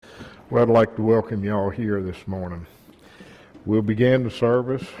Well, I'd like to welcome you all here this morning. We'll begin the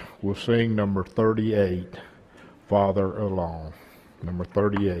service. We'll sing number 38, Father Alone. Number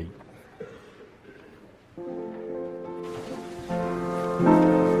 38.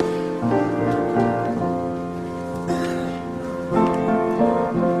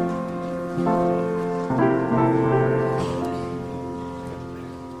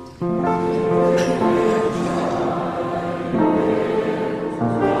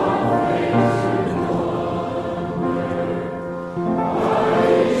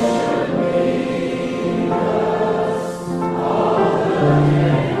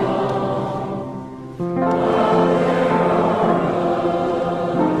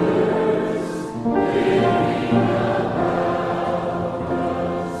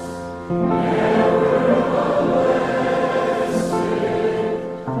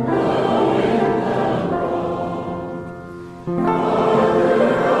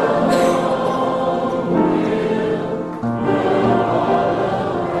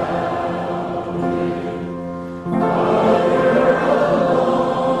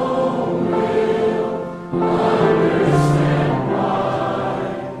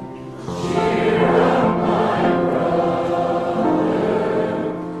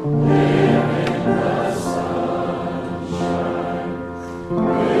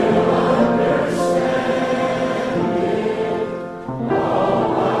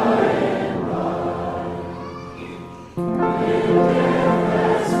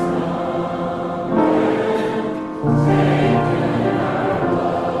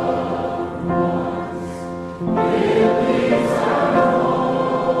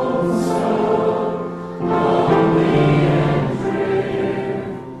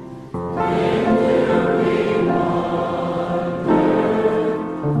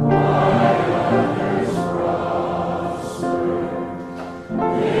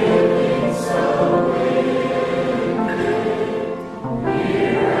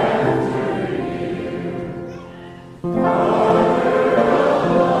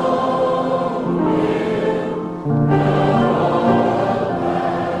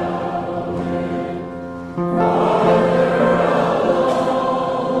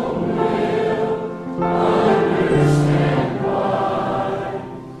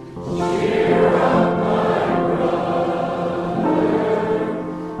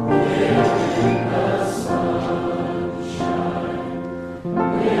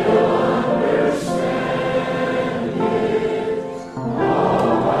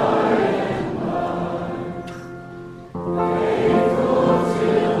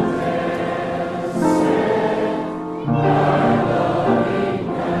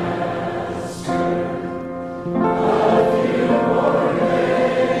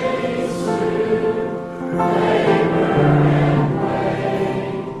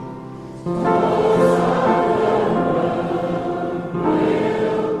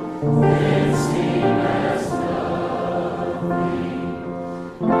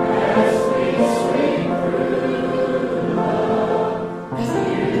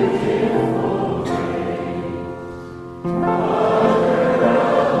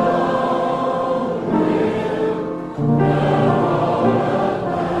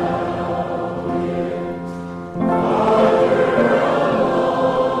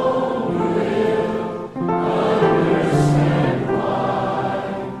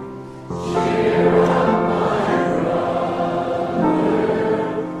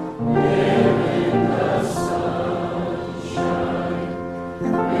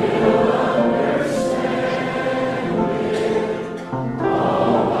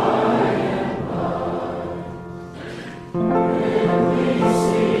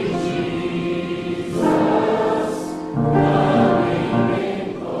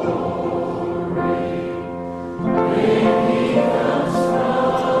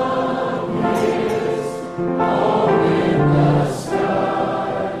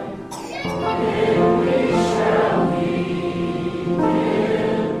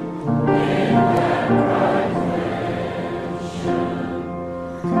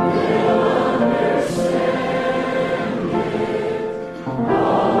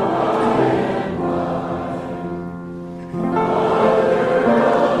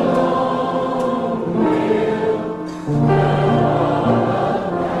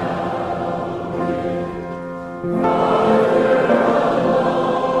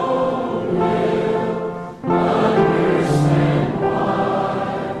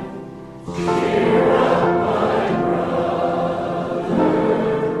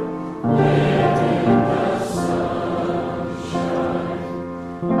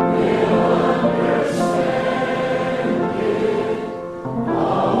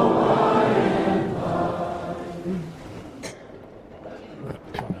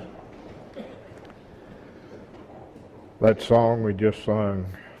 That song we just sung,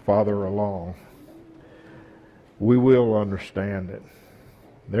 Farther Along, we will understand it.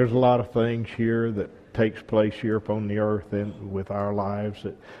 There's a lot of things here that takes place here upon the earth and with our lives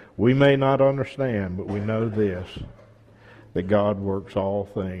that we may not understand, but we know this, that God works all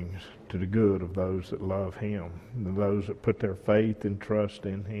things to the good of those that love Him, and those that put their faith and trust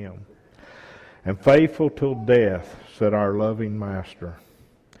in Him. And faithful till death, said our loving Master.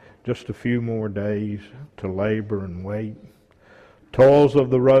 Just a few more days to labor and wait. Toils of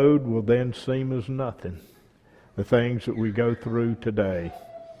the road will then seem as nothing. The things that we go through today,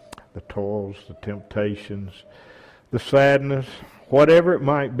 the toils, the temptations, the sadness, whatever it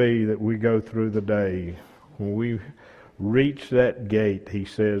might be that we go through the day, when we reach that gate, he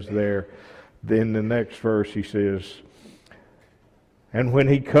says there, then the next verse he says, and when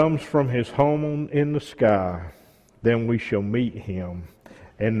he comes from his home in the sky, then we shall meet him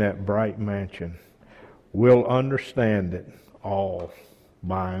in that bright mansion. We'll understand it all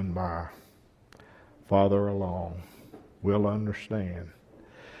by and by. Farther along, we'll understand.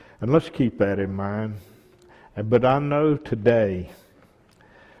 And let's keep that in mind. But I know today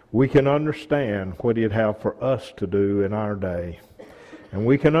we can understand what He'd have for us to do in our day. And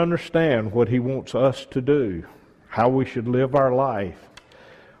we can understand what He wants us to do, how we should live our life,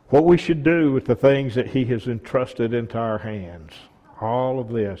 what we should do with the things that He has entrusted into our hands. All of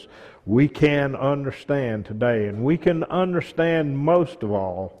this we can understand today. And we can understand most of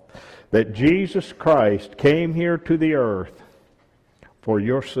all that Jesus Christ came here to the earth for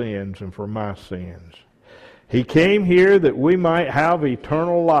your sins and for my sins. He came here that we might have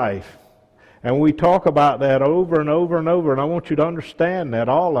eternal life. And we talk about that over and over and over. And I want you to understand that,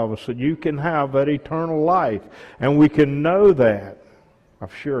 all of us, that you can have that eternal life. And we can know that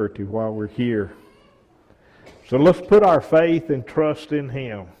of surety while we're here. So let's put our faith and trust in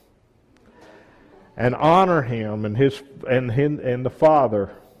Him. And honor Him and the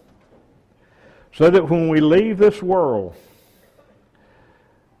Father. So that when we leave this world,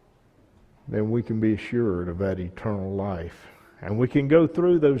 then we can be assured of that eternal life. And we can go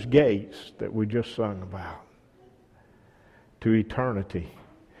through those gates that we just sung about to eternity.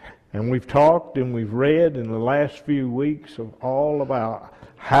 And we've talked and we've read in the last few weeks of all about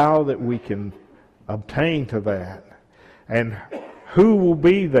how that we can obtain to that. And who will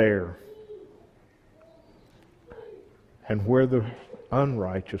be there. And where the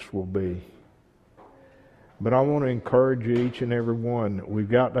unrighteous will be. But I want to encourage you, each and every one, that we've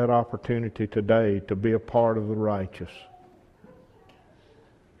got that opportunity today to be a part of the righteous.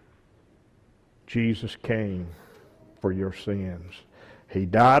 Jesus came for your sins. He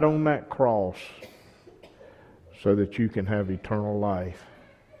died on that cross so that you can have eternal life.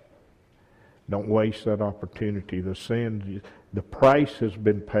 Don't waste that opportunity. The price has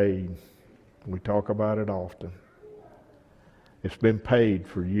been paid. We talk about it often. It's been paid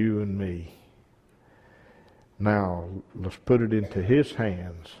for you and me. Now, let's put it into His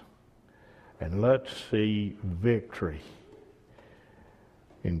hands and let's see victory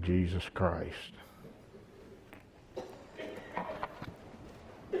in Jesus Christ.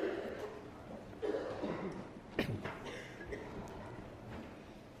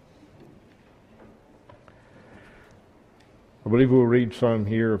 I believe we'll read some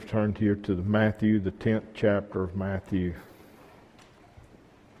here. I've turned here to Matthew, the 10th chapter of Matthew.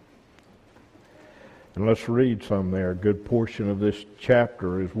 And let's read some there. A good portion of this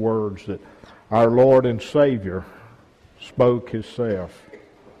chapter is words that our Lord and Savior spoke Himself.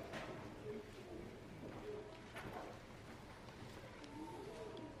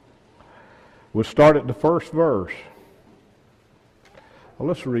 We'll start at the first verse. Well,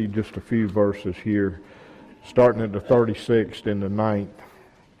 let's read just a few verses here, starting at the 36th and the 9th.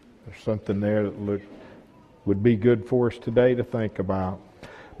 There's something there that would be good for us today to think about.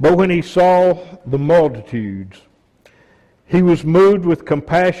 But when He saw the multitudes, He was moved with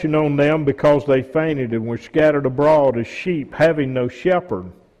compassion on them because they fainted and were scattered abroad as sheep having no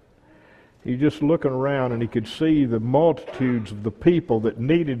shepherd. He's just looking around and He could see the multitudes of the people that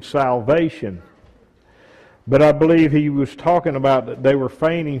needed salvation. But I believe He was talking about that they were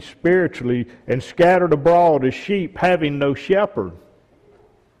fainting spiritually and scattered abroad as sheep having no shepherd.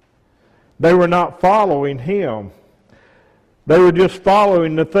 They were not following Him. They were just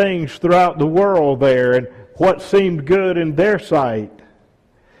following the things throughout the world there and what seemed good in their sight.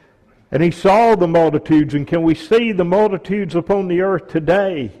 And He saw the multitudes, and can we see the multitudes upon the earth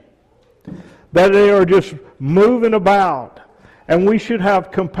today? That they are just moving about. And we should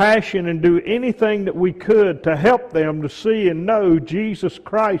have compassion and do anything that we could to help them to see and know Jesus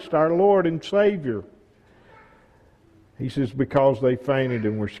Christ, our Lord and Savior. He says, because they fainted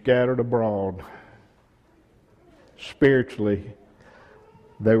and were scattered abroad. spiritually,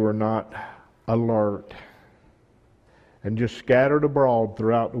 they were not alert. And just scattered abroad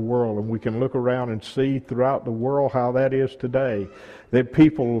throughout the world. And we can look around and see throughout the world how that is today. That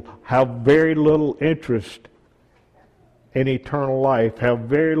people have very little interest in eternal life, have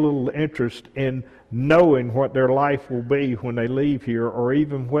very little interest in knowing what their life will be when they leave here, or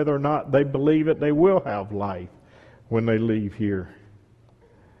even whether or not they believe that they will have life when they leave here.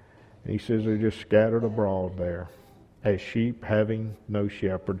 And he says they're just scattered abroad there, as sheep having no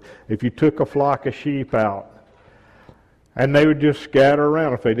shepherd. If you took a flock of sheep out, and they would just scatter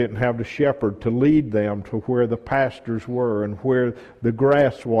around if they didn't have the shepherd to lead them to where the pastures were and where the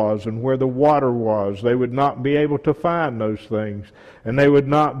grass was and where the water was. They would not be able to find those things. And they would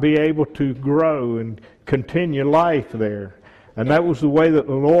not be able to grow and continue life there. And that was the way that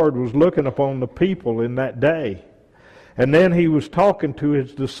the Lord was looking upon the people in that day. And then he was talking to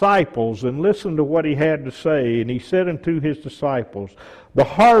his disciples, and listen to what he had to say. And he said unto his disciples, "The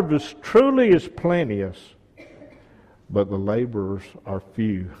harvest truly is plenteous, but the laborers are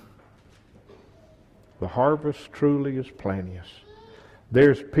few." The harvest truly is plenteous.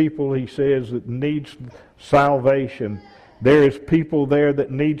 There's people, he says, that needs salvation. There is people there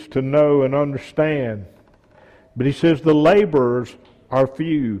that needs to know and understand. But he says the laborers are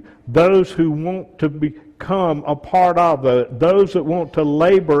few. Those who want to become a part of it. Those that want to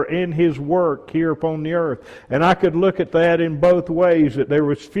labor in his work here upon the earth. And I could look at that in both ways, that there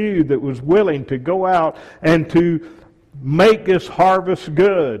was few that was willing to go out and to make this harvest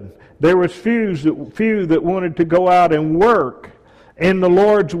good. There was few that wanted to go out and work in the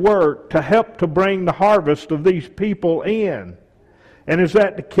Lord's work to help to bring the harvest of these people in. And is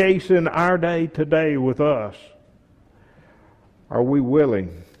that the case in our day today with us? Are we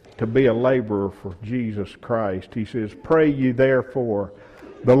willing to be a laborer for Jesus Christ? He says, "Pray ye therefore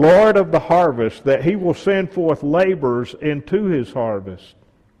the Lord of the harvest, that he will send forth laborers into his harvest."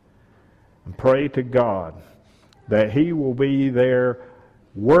 And pray to God that he will be there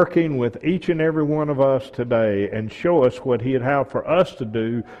working with each and every one of us today and show us what he'd have for us to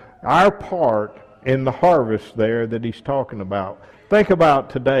do, our part in the harvest there that he's talking about. Think about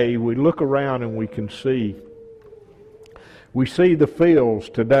today, we look around and we can see. We see the fields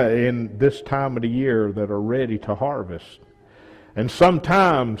today in this time of the year that are ready to harvest. And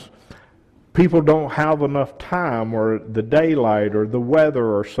sometimes people don't have enough time, or the daylight or the weather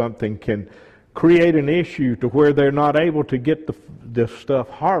or something can create an issue to where they're not able to get this stuff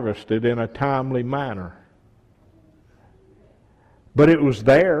harvested in a timely manner. But it was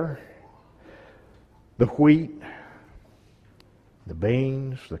there. The wheat, the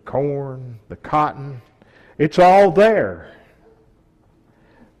beans, the corn, the cotton, it's all there.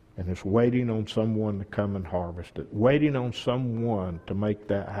 And it's waiting on someone to come and harvest it, waiting on someone to make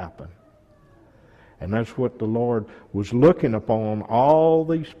that happen. And that's what the Lord was looking upon, all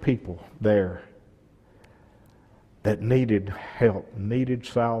these people there that needed help, needed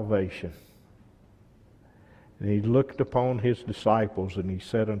salvation. And he looked upon his disciples and he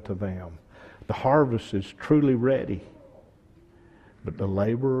said unto them, "The harvest is truly ready, but the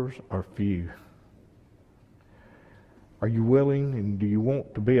laborers are few." Are you willing and do you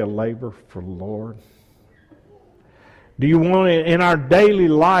want to be a laborer for the Lord? Do you want it in our daily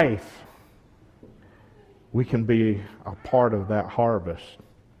life? We can be a part of that harvest,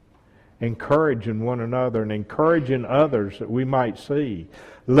 encouraging one another and encouraging others that we might see,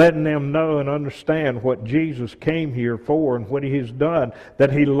 letting them know and understand what Jesus came here for and what he has done,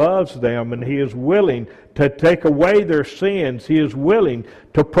 that he loves them and he is willing to take away their sins. He is willing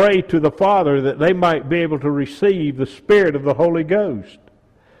to pray to the Father that they might be able to receive the Spirit of the Holy Ghost.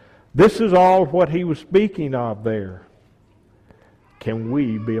 This is all what he was speaking of there. Can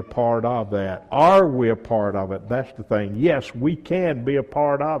we be a part of that? Are we a part of it? That's the thing. Yes, we can be a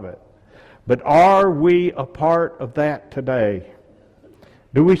part of it. But are we a part of that today?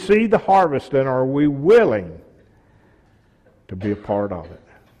 Do we see the harvest and are we willing to be a part of it?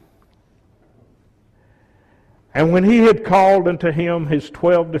 And when he had called unto him his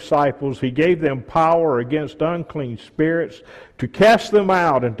 12 disciples, he gave them power against unclean spirits to cast them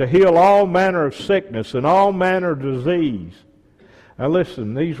out and to heal all manner of sickness and all manner of disease. Now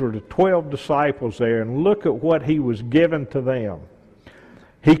listen, these were the 12 disciples there, and look at what he was given to them.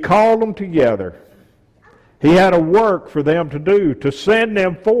 He called them together. He had a work for them to do, to send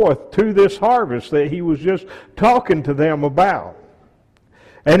them forth to this harvest that he was just talking to them about.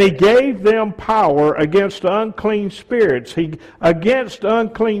 And he gave them power against unclean spirits. Against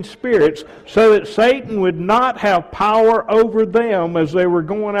unclean spirits, so that Satan would not have power over them as they were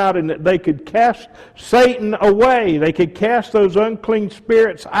going out, and that they could cast Satan away. They could cast those unclean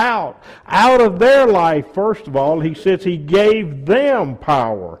spirits out of their life. First of all, he says he gave them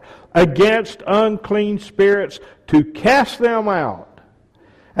power against unclean spirits to cast them out,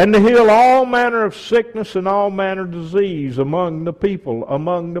 and to heal all manner of sickness and all manner of disease among the people,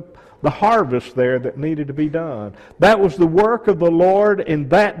 among the harvest there that needed to be done. That was the work of the Lord in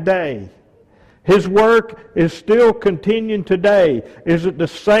that day. His work is still continuing today. Is it the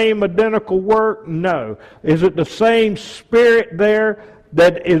same identical work? No. Is it the same Spirit there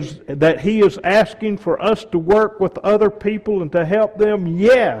that He is asking for us to work with other people and to help them?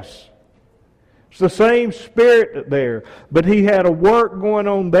 Yes. It's the same Spirit there. But He had a work going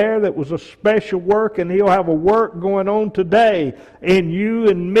on there that was a special work, and He'll have a work going on today in you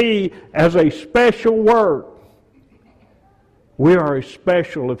and me as a special work. We are a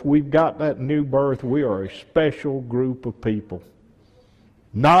special, if we've got that new birth, we are a special group of people.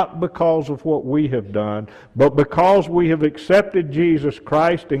 Not because of what we have done, but because we have accepted Jesus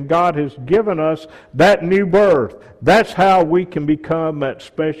Christ and God has given us that new birth. That's how we can become that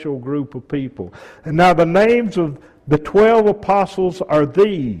special group of people. And now the names of the 12 apostles are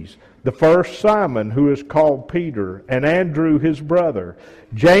these. The first, Simon, who is called Peter, and Andrew his brother,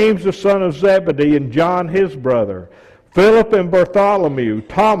 James the son of Zebedee, and John his brother, Philip and Bartholomew,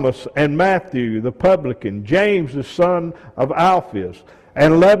 Thomas and Matthew the publican, James the son of Alphaeus,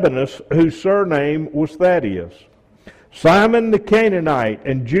 and Lebanus, whose surname was Thaddeus, Simon the Canaanite,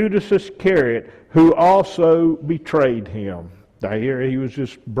 and Judas Iscariot, who also betrayed him. Now here he was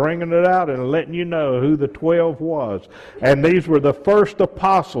just bringing it out and letting you know who the 12 was. And these were the first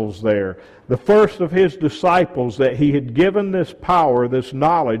apostles there, the first of his disciples that he had given this power, this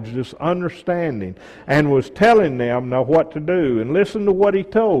knowledge, this understanding, and was telling them now what to do. And listen to what he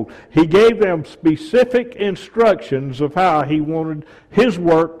told. He gave them specific instructions of how he wanted his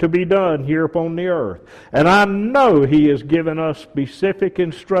work to be done here upon the earth. And I know he has given us specific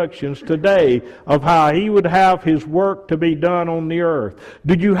instructions today of how he would have his work to be done on the earth.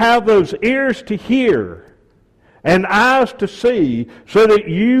 Did you have those ears to hear and eyes to see so that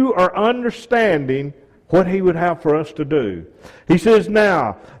you are understanding what he would have for us to do? He says,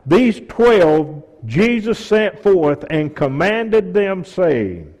 now, these 12 Jesus sent forth and commanded them,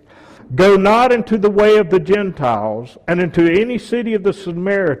 saying, go not into the way of the Gentiles, and into any city of the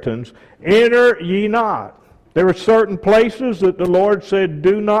Samaritans enter ye not. There were certain places that the Lord said,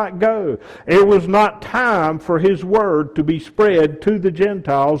 do not go. It was not time for his word to be spread to the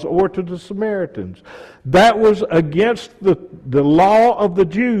Gentiles or to the Samaritans. That was against the law of the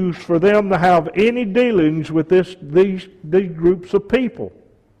Jews for them to have any dealings with these groups of people.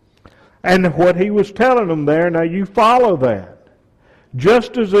 And what he was telling them there, now you follow that.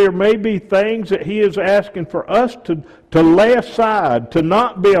 Just as there may be things that he is asking for us to lay aside, to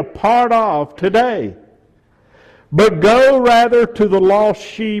not be a part of today. But go rather to the lost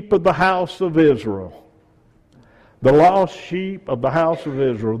sheep of the house of Israel. The lost sheep of the house of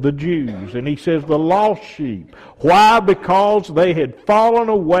Israel, the Jews. And he says the lost sheep. Why? Because they had fallen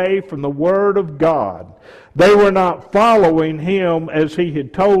away from the Word of God. They were not following him as he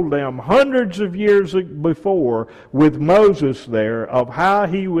had told them hundreds of years before with Moses there of how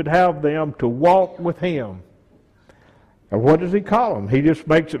he would have them to walk with him. And what does he call them? He just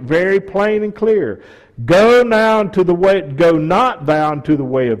makes it very plain and clear. Go not thou into the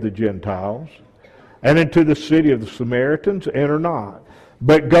way of the Gentiles, and into the city of the Samaritans enter not,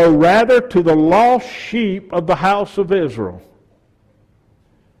 but go rather to the lost sheep of the house of Israel.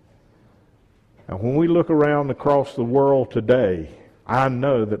 And when we look around across the world today, I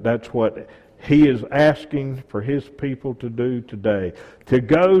know that that's what he is asking for his people to do today. To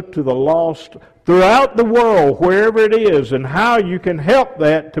go to the lost throughout the world, wherever it is, and how you can help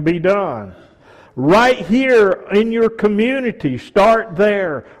that to be done. Right here in your community, start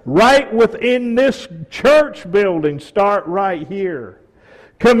there. Right within this church building, start right here.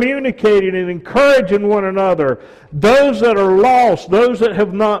 Communicating and encouraging one another. Those that are lost, those that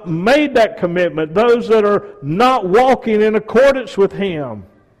have not made that commitment, those that are not walking in accordance with him.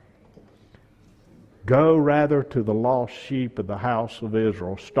 Go rather to the lost sheep of the house of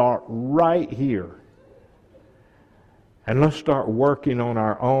Israel. Start right here. And let's start working on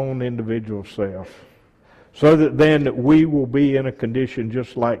our own individual self. So that then we will be in a condition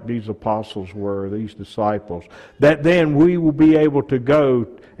just like these apostles were, these disciples. That then we will be able to go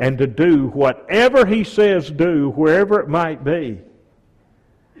and to do whatever he says do, wherever it might be.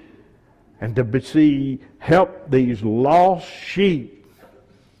 And to help these lost sheep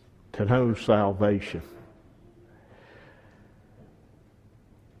to know salvation.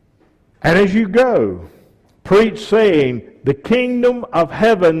 And as you go, preach saying, the kingdom of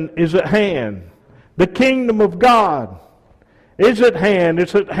heaven is at hand. The kingdom of God is at hand.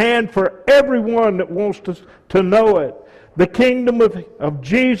 It's at hand for everyone that wants to know it. The kingdom of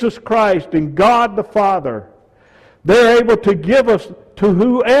Jesus Christ and God the Father. They're able to give us to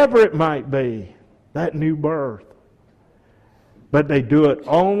whoever it might be that new birth. But they do it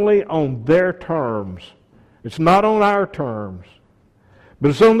only on their terms. It's not on our terms.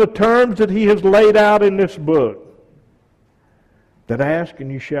 But it's on the terms that He has laid out in this book. That ask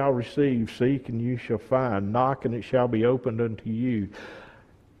and you shall receive, seek and you shall find, knock and it shall be opened unto you.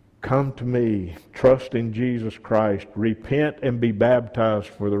 Come to me, trust in Jesus Christ, repent and be baptized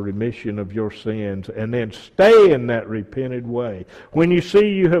for the remission of your sins, and then stay in that repented way. When you see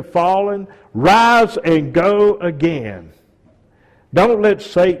you have fallen, rise and go again. Don't let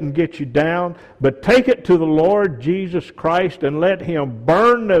Satan get you down, but take it to the Lord Jesus Christ and let Him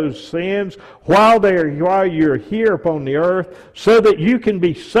burn those sins while you're here upon the earth, so that you can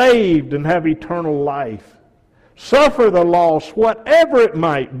be saved and have eternal life. Suffer the loss, whatever it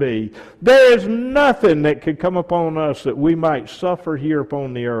might be. There is nothing that could come upon us that we might suffer here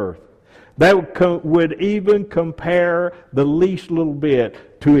upon the earth that would even compare the least little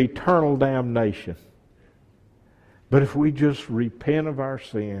bit to eternal damnation. But if we just repent of our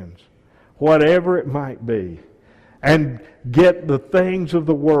sins, whatever it might be, and get the things of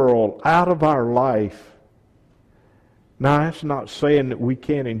the world out of our life. Now, that's not saying that we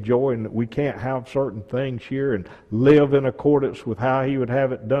can't enjoy and that we can't have certain things here and live in accordance with how He would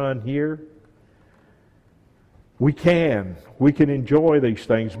have it done here. We can. We can enjoy these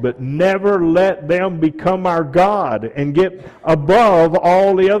things, but never let them become our God and get above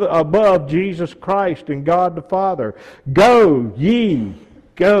all the other, above Jesus Christ and God the Father. Go, ye,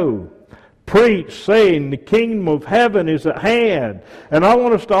 go. Preach, saying the kingdom of heaven is at hand. And I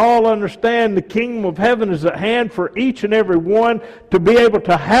want us to all understand the kingdom of heaven is at hand for each and every one to be able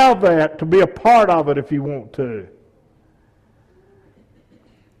to have that, to be a part of it if you want to.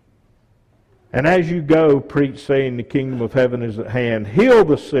 And as you go, preach, saying the kingdom of heaven is at hand. Heal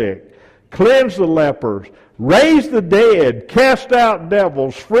the sick, cleanse the lepers, raise the dead, cast out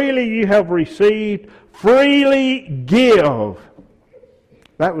devils. Freely you have received, freely give.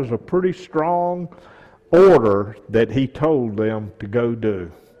 That was a pretty strong order that He told them to go do.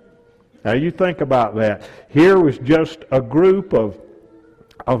 Now you think about that. Here was just a group of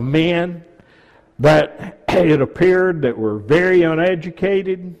men that it appeared that were very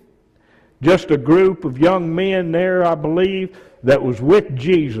uneducated. Just a group of young men there, I believe, that was with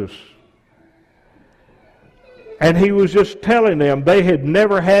Jesus. And He was just telling them they had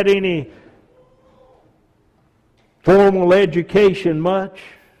never had any formal education much,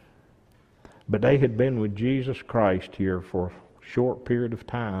 but they had been with Jesus Christ here for a short period of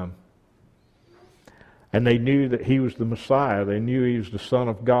time. And they knew that He was the Messiah. They knew He was the Son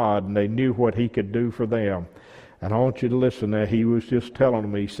of God, and they knew what He could do for them. And I want you to listen now. He was just telling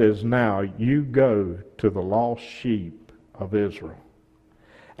them, He says, now you go to the lost sheep of Israel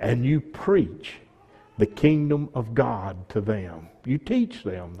and you preach the kingdom of God to them. You teach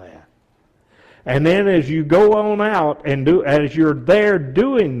them that. And then as you go on out and as you're there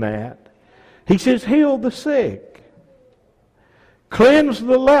doing that, He says, heal the sick, cleanse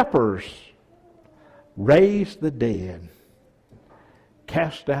the lepers, raise the dead,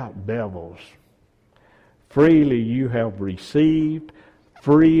 cast out devils. Freely you have received,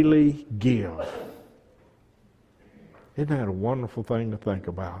 freely give. Isn't that a wonderful thing to think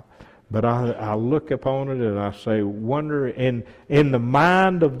about? But I look upon it and I say, wonder in the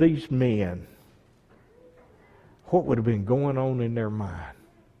mind of these men, what would have been going on in their mind?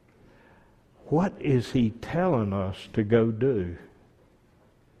 What is He telling us to go do?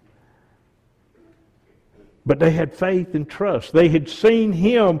 But they had faith and trust. They had seen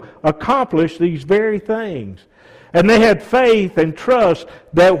Him accomplish these very things. And they had faith and trust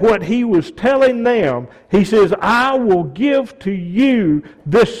that what He was telling them, He says, I will give to you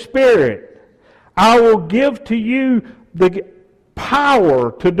the Spirit. I will give to you the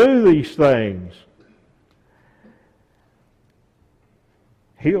power to do these things.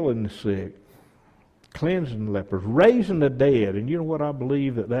 Healing the sick, cleansing the lepers, raising the dead. And you know what I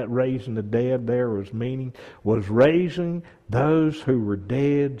believe that raising the dead there was meaning? Was raising those who were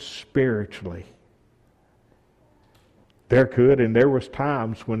dead spiritually. There was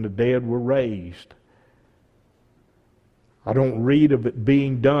times when the dead were raised. I don't read of it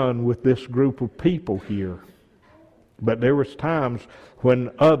being done with this group of people here. But there was times when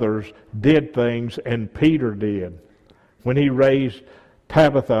others did things, and Peter did. When he raised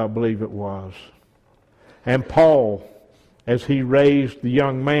Tabitha, I believe it was. And Paul, as he raised the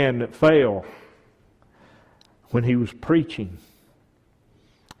young man that fell when he was preaching.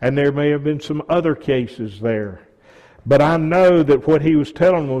 And there may have been some other cases there. But I know that what he was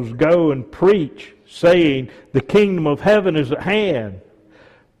telling them was go and preach, saying the kingdom of heaven is at hand.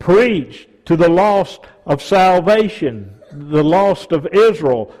 Preach to the lost of salvation, the lost of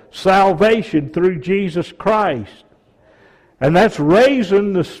Israel, salvation through Jesus Christ. And that's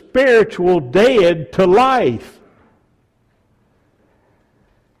raising the spiritual dead to life.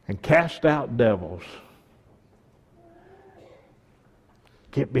 And cast out devils.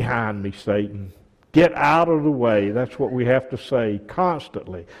 Get behind me, Satan. Get out of the way. That's what we have to say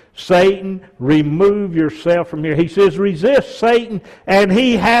constantly. Satan, remove yourself from here. He says, resist Satan, and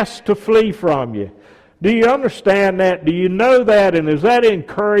he has to flee from you. Do you understand that? Do you know that? And is that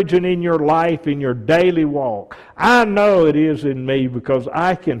encouraging in your life, in your daily walk? I know it is in me, because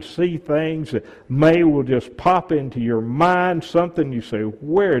I can see things that will just pop into your mind, something you say,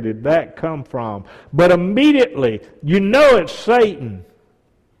 where did that come from? But immediately, you know it's Satan.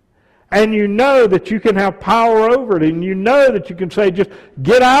 And you know that you can have power over it. And you know that you can say, just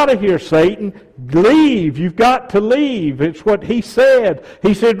get out of here, Satan. Leave. You've got to leave. It's what he said.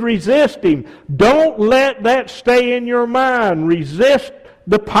 He said, resist him. Don't let that stay in your mind. Resist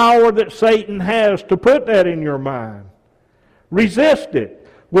the power that Satan has to put that in your mind. Resist it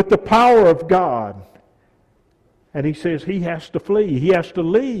with the power of God. And he says he has to flee. He has to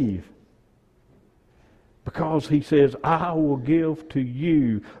leave. Because he says, I will give to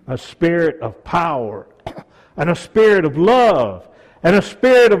you a spirit of power and a spirit of love and a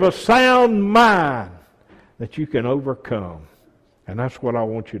spirit of a sound mind that you can overcome. And that's what I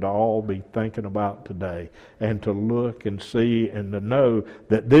want you to all be thinking about today, and to look and see and to know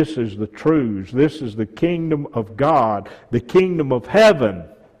that this is the truths. This is the kingdom of God, the kingdom of heaven,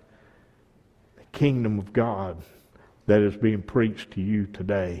 the kingdom of God that is being preached to you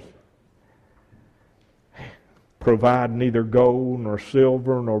today. Provide neither gold, nor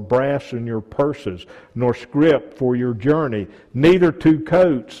silver, nor brass in your purses, nor scrip for your journey, neither 2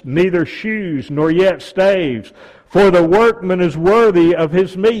 coats, neither shoes, nor yet staves. For the workman is worthy of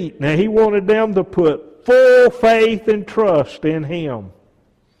his meat. Now he wanted them to put full faith and trust in him.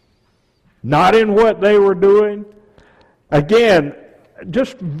 Not in what they were doing. Again,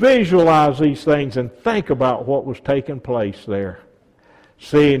 just visualize these things and think about what was taking place there.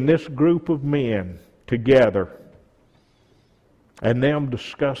 Seeing this group of men together. And them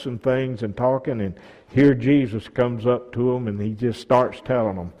discussing things and talking, and here Jesus comes up to them and he just starts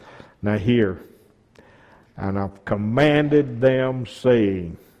telling them, now here, and I've commanded them,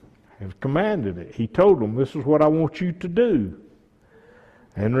 saying, I've commanded it. He told them, this is what I want you to do.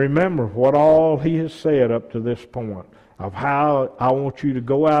 And remember what all he has said up to this point of how I want you to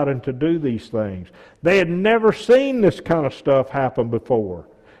go out and to do these things. They had never seen this kind of stuff happen before,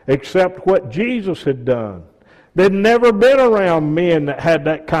 except what Jesus had done. They'd never been around men that had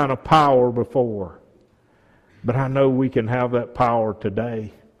that kind of power before. But I know we can have that power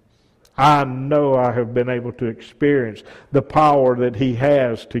today. I know I have been able to experience the power that he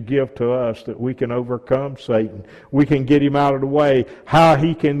has to give to us, that we can overcome Satan. We can get him out of the way. How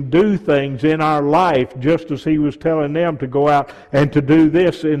he can do things in our life, just as he was telling them to go out and to do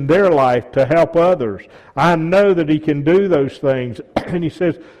this in their life to help others. I know that he can do those things. And he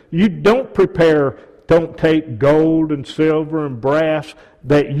says, you don't take gold and silver and brass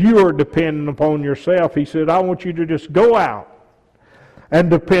that you are dependent upon yourself. He said, I want you to just go out and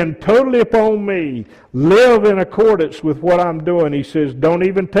depend totally upon me. Live in accordance with what I'm doing. He says, don't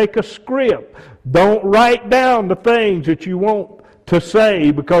even take a script. Don't write down the things that you want to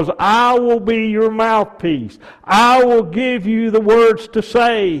say, because I will be your mouthpiece. I will give you the words to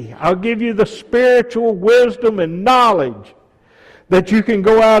say. I'll give you the spiritual wisdom and knowledge that you can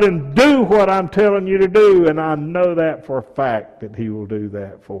go out and do what I'm telling you to do. And I know that for a fact that he will do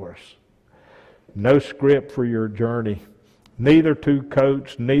that for us. No scrip for your journey. Neither 2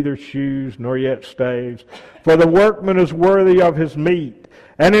 coats, neither shoes, nor yet staves. For the workman is worthy of his meat.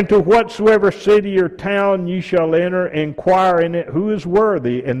 And into whatsoever city or town ye shall enter, inquire in it who is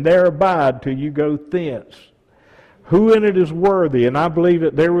worthy, and there abide till you go thence. Who in it is worthy? And I believe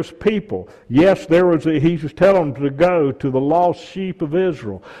that there was people. Yes, he was telling them to go to the lost sheep of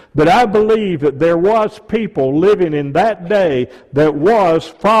Israel. But I believe that there was people living in that day that was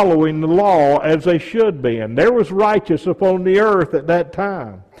following the law as they should be. And there was righteous upon the earth at that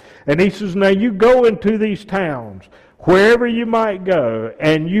time. And he says, now you go into these towns. wherever you might go,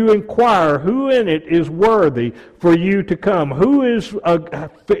 and you inquire who in it is worthy for you to come, who is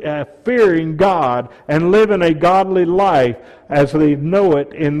fearing God and living a godly life as they know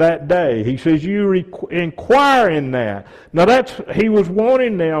it in that day. He says you inquire in that. Now he was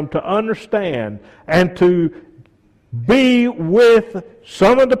wanting them to understand and to be with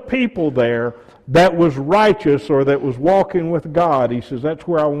some of the people there that was righteous or that was walking with God. He says, that's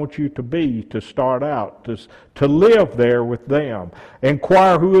where I want you to be to start out, to live there with them.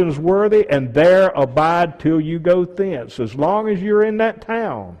 Inquire who is worthy, and there abide till you go thence. As long as you're in that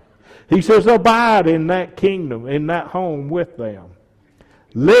town. He says, abide in that kingdom, in that home with them.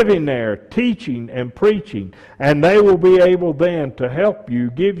 Living there, teaching and preaching, and they will be able then to help you,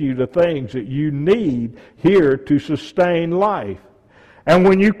 give you the things that you need here to sustain life. And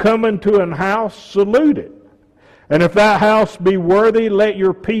when you come into an house, salute it. And if that house be worthy, let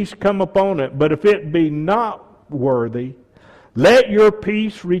your peace come upon it. But if it be not worthy, let your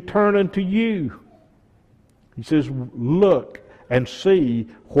peace return unto you. He says, look and see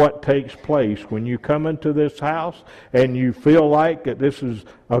what takes place when you come into this house and you feel like that this is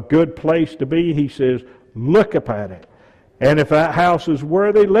a good place to be. He says, look up at it. And if that house is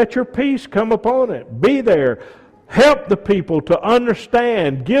worthy, let your peace come upon it. Be there. Help the people to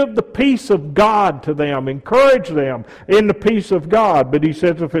understand. Give the peace of God to them. Encourage them in the peace of God. But he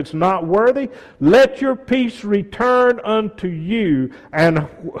says, if it's not worthy, let your peace return unto you. And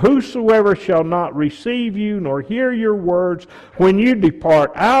whosoever shall not receive you nor hear your words, when you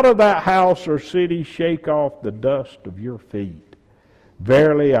depart out of that house or city, shake off the dust of your feet.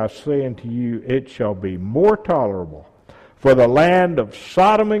 Verily I say unto you, it shall be more tolerable for the land of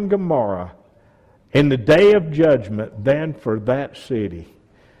Sodom and Gomorrah in the day of judgment than for that city.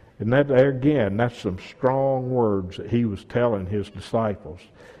 And that there again, that's some strong words that he was telling his disciples,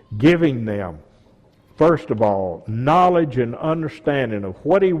 giving them, first of all, knowledge and understanding of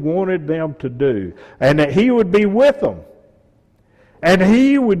what he wanted them to do, and that he would be with them. And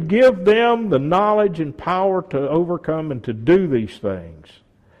he would give them the knowledge and power to overcome and to do these things.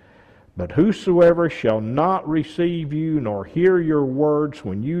 But whosoever shall not receive you nor hear your words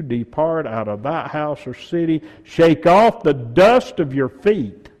when you depart out of that house or city, shake off the dust of your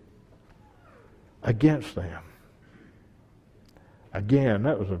feet against them. Again,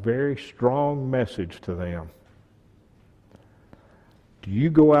 that was a very strong message to them. Do you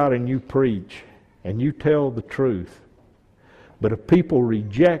go out and you preach and you tell the truth? But if people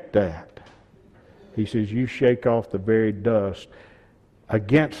reject that, he says, you shake off the very dust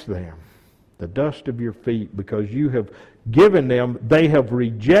against them, the dust of your feet, because you have given them, they have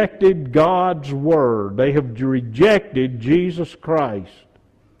rejected God's Word. They have rejected Jesus Christ.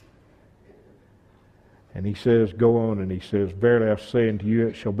 And he says, go on, and he says, verily I say unto you,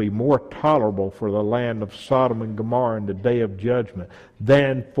 it shall be more tolerable for the land of Sodom and Gomorrah in the day of judgment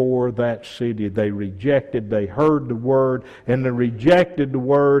than for that city. They rejected, they heard the Word, and they rejected the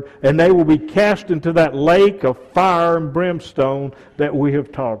Word, and they will be cast into that lake of fire and brimstone that we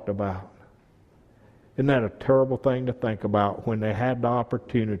have talked about. Isn't that a terrible thing to think about when they had the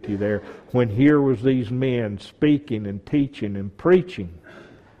opportunity there, when here was these men speaking and teaching and preaching?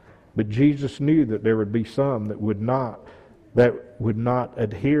 But Jesus knew that there would be some that would not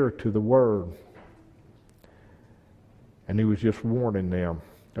adhere to the Word. And he was just warning them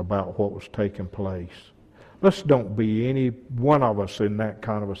about what was taking place. Let's don't be any one of us in that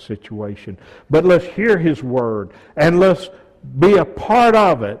kind of a situation. But let's hear his Word and let's be a part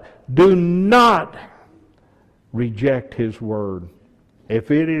of it. Do not reject his Word. If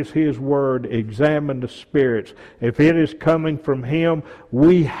it is his Word, examine the spirits. If it is coming from him,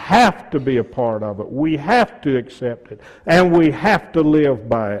 we have to be a part of it. We have to accept it. And we have to live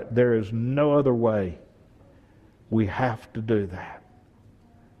by it. There is no other way. We have to do that.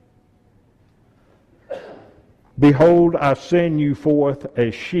 Behold, I send you forth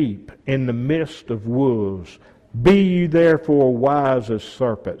as sheep in the midst of wolves. Be ye therefore wise as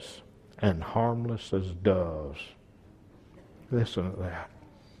serpents and harmless as doves. Listen to that.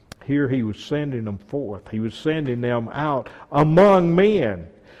 Here he was sending them forth. He was sending them out among men,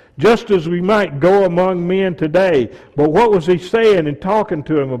 just as we might go among men today. But what was he saying and talking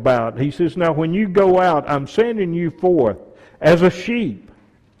to them about? He says, now when you go out, I'm sending you forth as a sheep,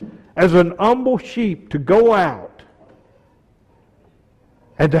 as an humble sheep, to go out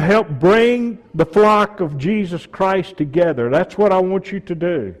and to help bring the flock of Jesus Christ together. That's what I want you to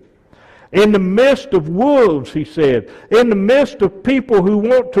do. In the midst of wolves, he said, in the midst of people who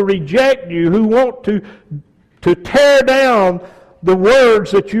want to reject you, who want to tear down the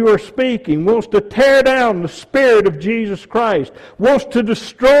words that you are speaking, wants to tear down the Spirit of Jesus Christ, wants to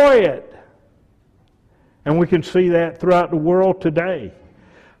destroy it. And we can see that throughout the world today.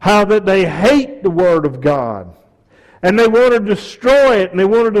 How that they hate the Word of God. And they want to destroy it, and they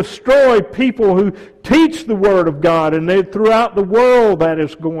want to destroy people who teach the Word of God. And throughout the world that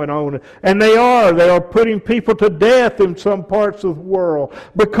is going on. And they are putting people to death in some parts of the world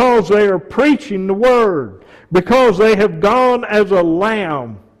because they are preaching the Word. Because they have gone as a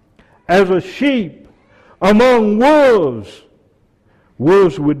lamb, as a sheep, among wolves.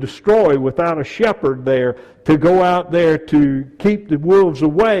 Wolves would destroy without a shepherd there to go out there to keep the wolves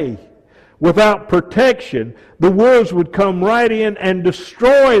away. Without protection, the wolves would come right in and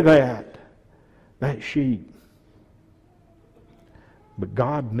destroy that sheep. But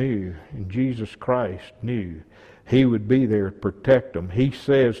God knew, and Jesus Christ knew, He would be there to protect them. He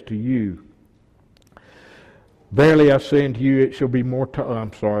says to you, verily I say unto you, it shall be more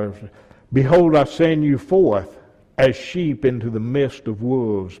behold, I send you forth as sheep into the midst of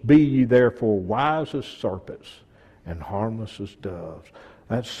wolves. Be ye therefore wise as serpents and harmless as doves.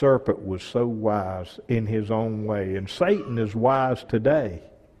 That serpent was so wise in his own way. And Satan is wise today.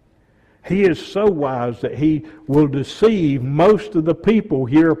 He is so wise that he will deceive most of the people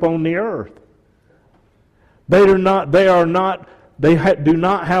here upon the earth. They do not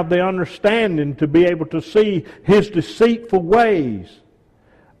have the understanding to be able to see his deceitful ways.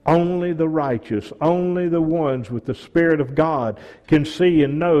 Only the righteous, only the ones with the Spirit of God can see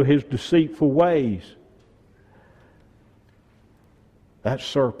and know his deceitful ways. That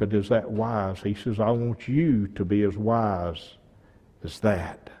serpent is that wise. He says, I want you to be as wise as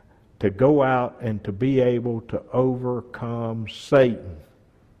that. To go out and to be able to overcome Satan.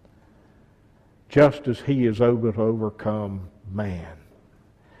 Just as he is able to overcome man.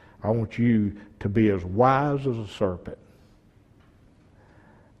 I want you to be as wise as a serpent,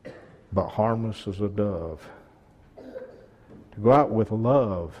 but harmless as a dove. To go out with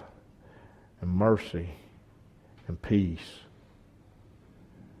love and mercy and peace.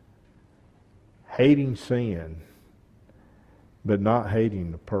 Hating sin, but not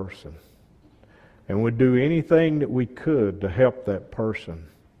hating the person. And would do anything that we could to help that person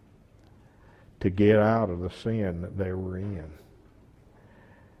to get out of the sin that they were in.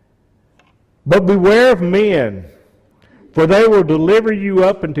 But beware of men, for they will deliver you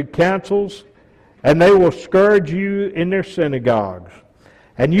up into councils, and they will scourge you in their synagogues.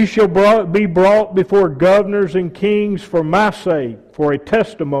 And you shall be brought before governors and kings for my sake, for a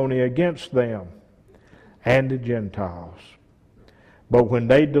testimony against them and the Gentiles. But when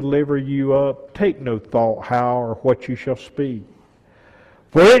they deliver you up, take no thought how or what you shall speak.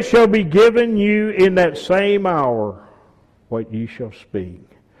 For it shall be given you in that same hour what ye shall speak.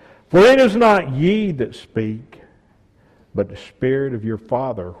 For it is not ye that speak, but the Spirit of your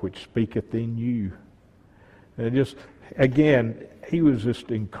Father which speaketh in you. And just, again, he was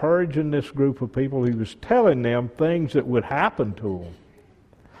just encouraging this group of people. He was telling them things that would happen to them.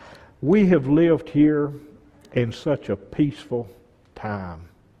 We have lived here in such a peaceful time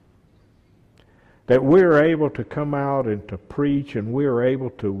that we're able to come out and to preach, and we're able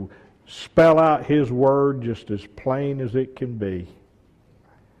to spell out His Word just as plain as it can be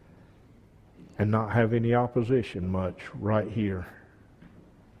and not have any opposition much right here.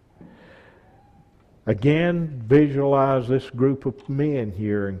 Again, visualize this group of men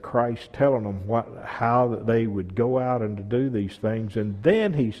here and Christ telling them how that they would go out and to do these things, and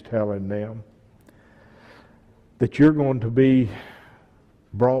then He's telling them that you're going to be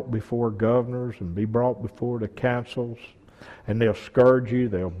brought before governors and be brought before the councils, and they'll scourge you,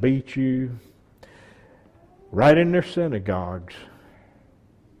 they'll beat you right in their synagogues.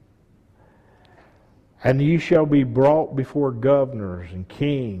 And you shall be brought before governors and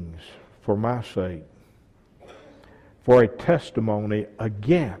kings for my sake, for a testimony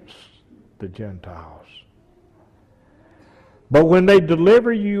against the Gentiles. But when they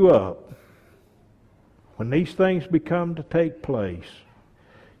deliver you up, when these things become to take place,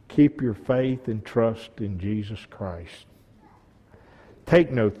 keep your faith and trust in Jesus Christ.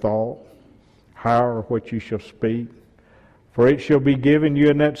 Take no thought how or what you shall speak, for it shall be given you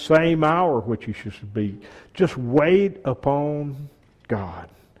in that same hour what you shall speak. Just wait upon God.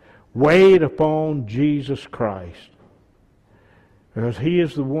 Wait upon Jesus Christ. Because He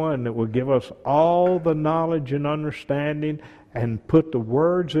is the one that will give us all the knowledge and understanding and put the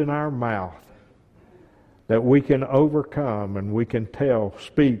words in our mouth that we can overcome and we can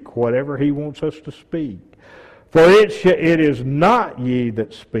speak whatever He wants us to speak. For it is not ye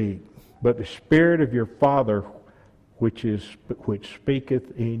that speak, but the Spirit of your Father which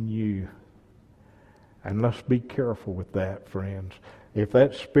speaketh in you. And let's be careful with that, friends. If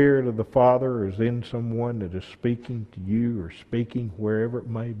that Spirit of the Father is in someone that is speaking to you or speaking wherever it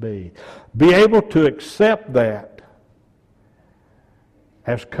may be able to accept that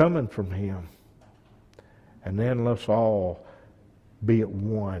as coming from Him. And then let's all be at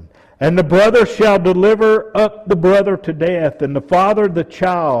one. And the brother shall deliver up the brother to death, and the father the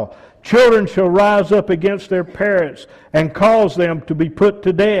child. Children shall rise up against their parents and cause them to be put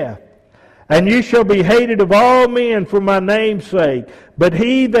to death. And you shall be hated of all men for my name's sake. But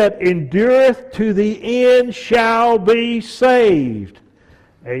he that endureth to the end shall be saved.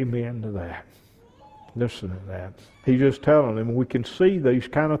 Amen to that. Listen to that. He's just telling them we can see these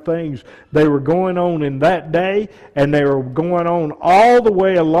kind of things. They were going on in that day, and they were going on all the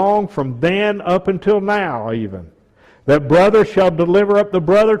way along from then up until now even. That brother shall deliver up the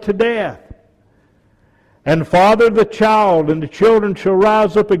brother to death. And father the child, and the children shall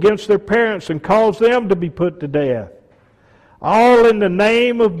rise up against their parents and cause them to be put to death. All in the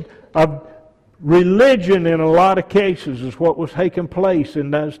name of religion in a lot of cases is what was taking place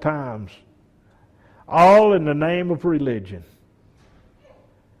in those times. All in the name of religion.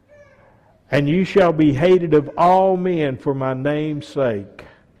 And you shall be hated of all men for my name's sake.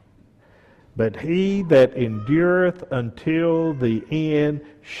 But he that endureth until the end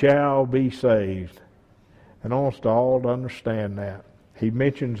shall be saved. And I want us to all understand that. He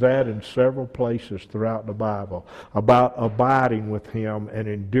mentions that in several places throughout the Bible about abiding with Him and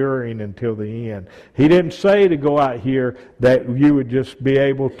enduring until the end. He didn't say to go out here that you would just be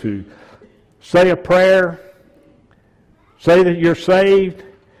able to say a prayer, say that you're saved,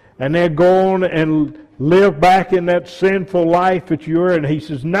 and then go on and live back in that sinful life that you were in. He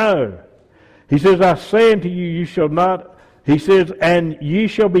says, no. He says, I say unto you, you shall not. He says, and ye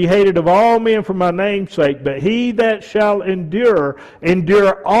shall be hated of all men for my name's sake, but he that shall endure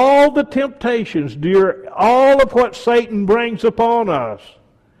all the temptations, endure all of what Satan brings upon us.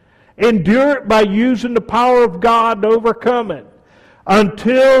 Endure it by using the power of God to overcome it.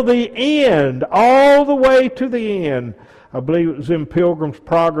 Until the end, all the way to the end. I believe it was in Pilgrim's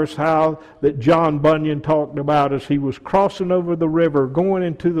Progress how that John Bunyan talked about as he was crossing over the river, going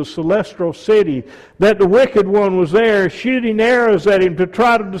into the celestial city, that the wicked one was there shooting arrows at him to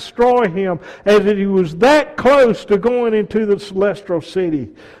try to destroy him. As he was that close to going into the celestial city,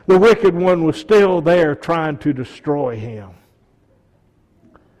 the wicked one was still there trying to destroy him.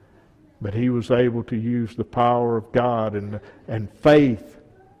 But he was able to use the power of God and faith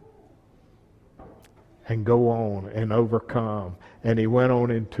and go on and overcome. And he went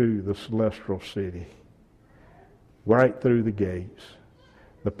on into the celestial city. Right through the gates.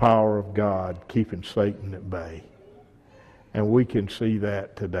 The power of God keeping Satan at bay. And we can see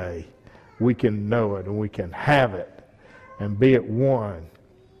that today. We can know it and we can have it and be at one.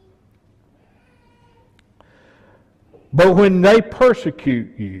 But when they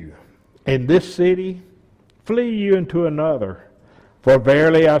persecute you in this city, flee you into another. For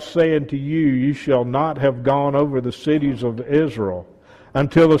verily I say unto you, you shall not have gone over the cities of Israel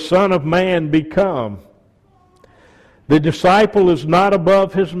until the Son of Man be come. The disciple is not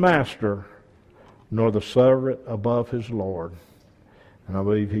above his master, nor the servant above his Lord. And I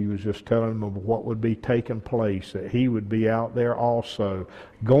believe he was just telling them of what would be taking place, that he would be out there also,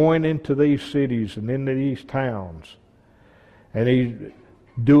 going into these cities and into these towns. And he's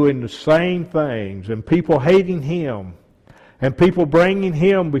doing the same things, and people hating him. And people bringing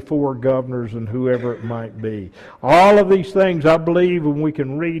him before governors and whoever it might be. All of these things, I believe, and we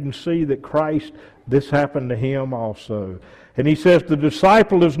can read and see that Christ, this happened to him also. And he says, the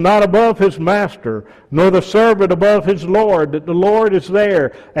disciple is not above his master, nor the servant above his Lord, that the Lord is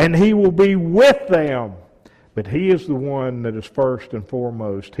there, and he will be with them. But he is the one that is first and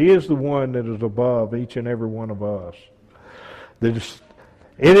foremost. He is the one that is above each and every one of us. It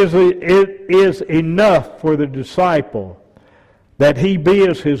is enough for the disciple that he be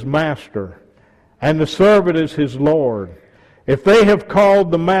as his master, and the servant is his Lord. If they have called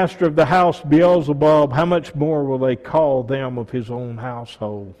the master of the house Beelzebub, how much more will they call them of his own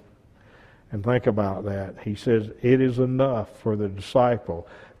household? And think about that. He says it is enough for the disciple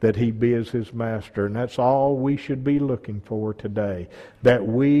that he be as his master. And that's all we should be looking for today, that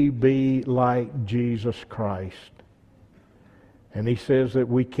we be like Jesus Christ. And he says that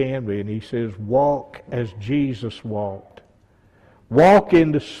we can be. And he says, walk as Jesus walked. Walk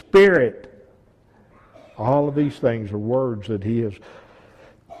in the Spirit. All of these things are words that he has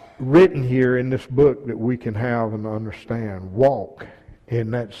written here in this book that we can have and understand. Walk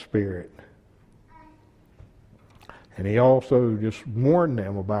in that Spirit. And he also just warned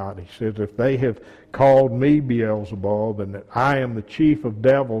them about it. He says, if they have called me Beelzebub and that I am the chief of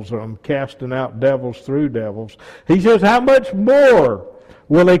devils and I'm casting out devils through devils, he says, how much more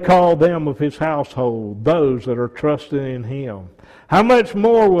will he call them of his household, those that are trusting in him? How much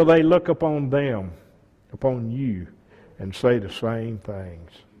more will they look upon them, upon you, and say the same things?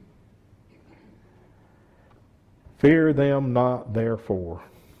 Fear them not, therefore,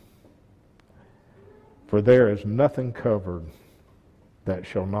 for there is nothing covered that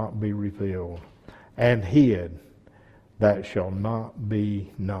shall not be revealed, and hid that shall not be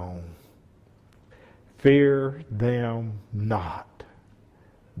known. Fear them not,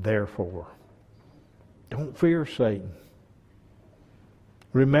 therefore. Don't fear Satan.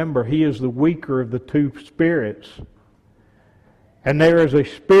 Remember, he is the weaker of the two spirits. And there is a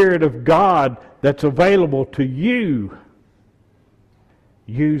Spirit of God that's available to you.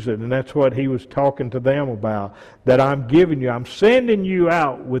 Use it. And that's what he was talking to them about. That I'm giving you. I'm sending you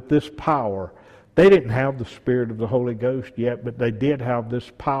out with this power. They didn't have the Spirit of the Holy Ghost yet, but they did have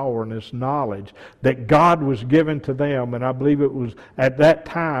this power and this knowledge that God was given to them. And I believe it was, at that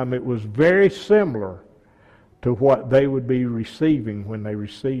time, it was very similar to what they would be receiving when they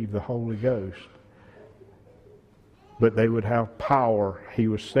received the Holy Ghost. But they would have power. He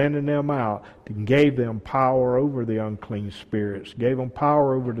was sending them out and gave them power over the unclean spirits, gave them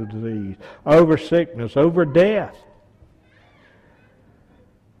power over the disease, over sickness, over death.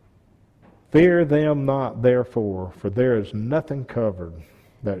 Fear them not, therefore, for there is nothing covered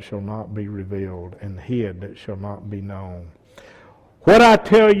that shall not be revealed, and hid that shall not be known. What I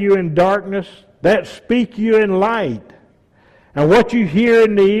tell you in darkness, that speak you in light. And what you hear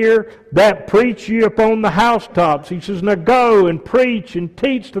in the ear, that preach you upon the housetops. He says, now go and preach and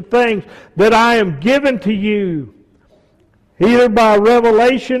teach the things that I am given to you. Either by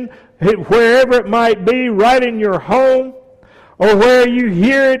revelation, wherever it might be, right in your home, or where you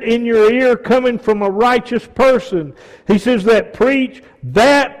hear it in your ear coming from a righteous person. He says that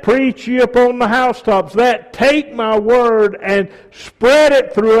preach you upon the housetops. That take my word and spread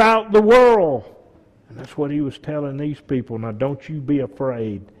it throughout the world. And that's what he was telling these people. Now don't you be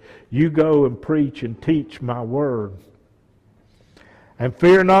afraid. You go and preach and teach my word. And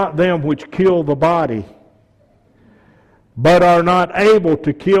fear not them which kill the body, but are not able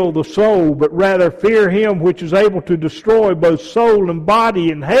to kill the soul, but rather fear him which is able to destroy both soul and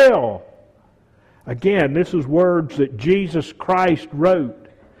body in hell. Again, this is words that Jesus Christ wrote.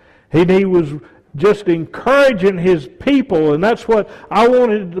 And he was just encouraging his people, and that's what I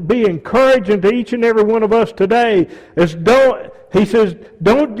wanted to be encouraging to each and every one of us today. He says,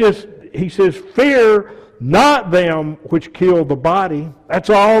 fear not them which kill the body. That's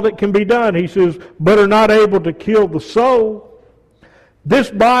all that can be done. He says, but are not able to kill the soul.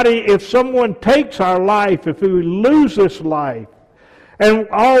 This body, if someone takes our life, if we lose this life,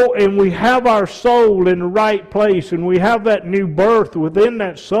 and we have our soul in the right place, and we have that new birth within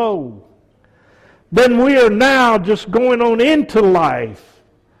that soul, then we are now just going on into life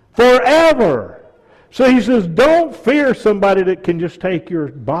forever. So he says, don't fear somebody that can just take your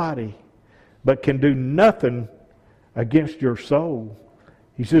body, but can do nothing against your soul.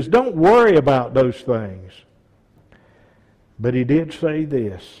 He says, don't worry about those things. But he did say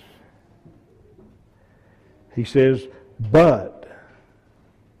this. He says, but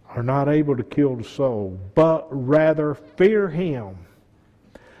are not able to kill the soul, but rather fear him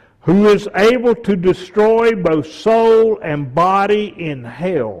who is able to destroy both soul and body in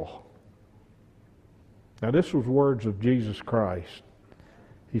hell. Now this was words of Jesus Christ.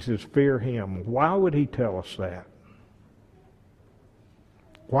 He says, fear him. Why would he tell us that?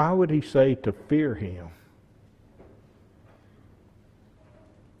 Why would he say to fear him?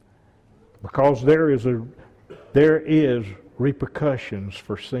 Because there is repercussions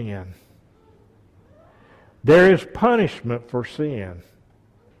for sin. There is punishment for sin.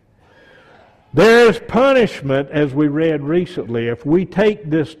 There is punishment, as we read recently, if we take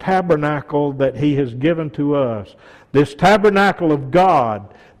this tabernacle that he has given to us, this tabernacle of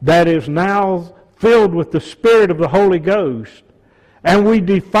God that is now filled with the Spirit of the Holy Ghost, and we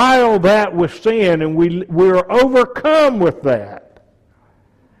defile that with sin, and we're overcome with that.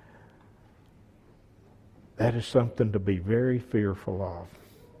 That is something to be very fearful of.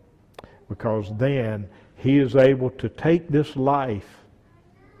 Because then he is able to take this life,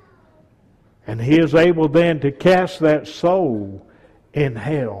 and he is able then to cast that soul in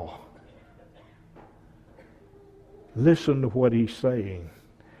hell. Listen to what he's saying.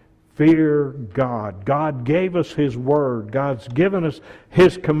 Fear God. God gave us his word. God's given us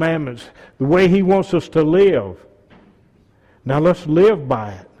his commandments, the way he wants us to live. Now let's live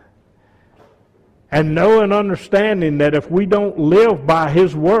by it. And know and understanding that if we don't live by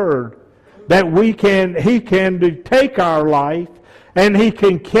His Word, that He can take our life and He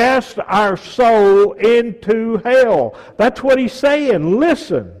can cast our soul into hell. That's what He's saying.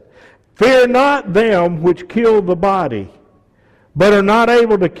 Listen, fear not them which kill the body, but are not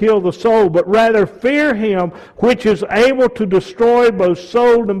able to kill the soul, but rather fear Him which is able to destroy both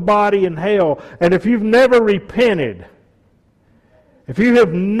soul and body in hell. And if you've never repented, if you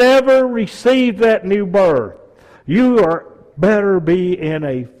have never received that new birth, you are better be in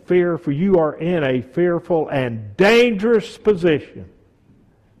a fearful, you are in a fearful and dangerous position.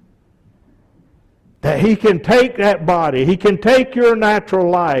 That He can take that body, He can take your natural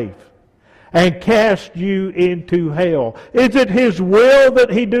life and cast you into hell. Is it His will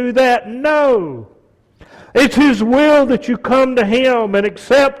that He do that? No. It's His will that you come to Him and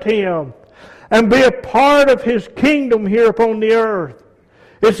accept Him and be a part of His kingdom here upon the earth.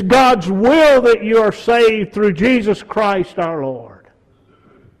 It's God's will that you are saved through Jesus Christ our Lord.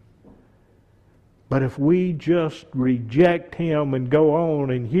 But if we just reject Him and go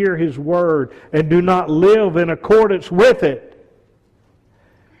on and hear His Word and do not live in accordance with it,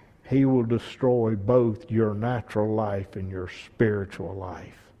 He will destroy both your natural life and your spiritual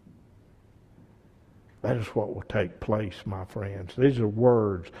life. That is what will take place, my friends. These are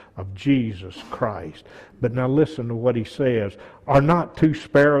words of Jesus Christ. But now listen to what He says. Are not 2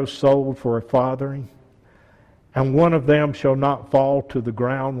 sparrows sold for a farthing? And one of them shall not fall to the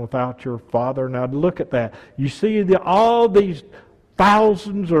ground without your Father. Now look at that. You see all these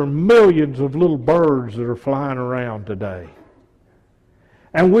thousands or millions of little birds that are flying around today.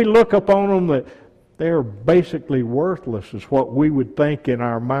 And we look upon them that they're basically worthless is what we would think in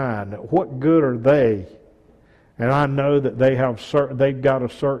our mind. What good are they? And I know that they've got a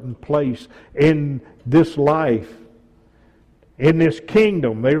certain place in this life, in this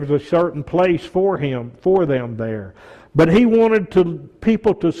kingdom. There's a certain place for them there. But He wanted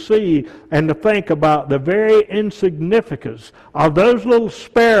people to see and to think about the very insignificance of those little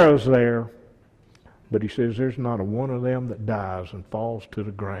sparrows there. But He says there's not a one of them that dies and falls to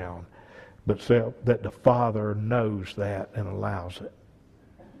the ground, but that the Father knows that and allows it.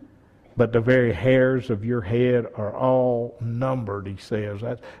 But the very hairs of your head are all numbered, He says.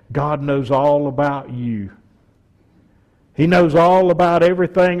 God knows all about you. He knows all about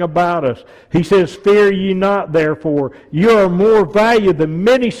everything about us. He says, fear ye not, therefore. You are more valued than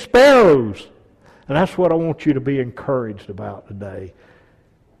many sparrows. And that's what I want you to be encouraged about today.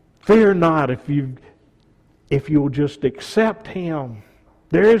 Fear not if you'll just accept Him.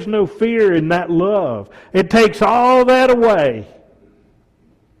 There is no fear in that love. It takes all that away.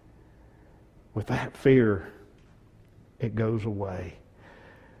 With that fear, it goes away.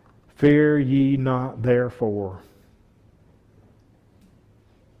 Fear ye not, therefore.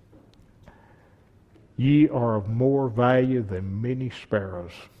 Ye are of more value than many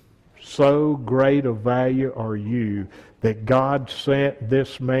sparrows. So great a value are you that God sent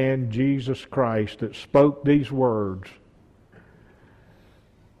this man, Jesus Christ, that spoke these words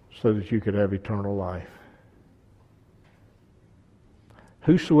so that you could have eternal life.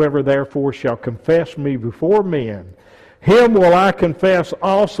 Whosoever therefore shall confess me before men, him will I confess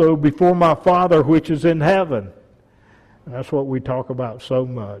also before my Father which is in heaven. And that's what we talk about so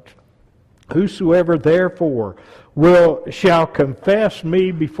much. Whosoever therefore shall confess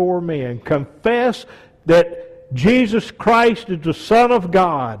me before men, confess that Jesus Christ is the Son of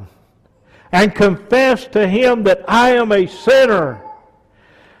God, and confess to Him that I am a sinner.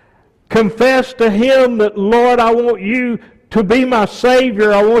 Confess to Him that, Lord, I want you to be my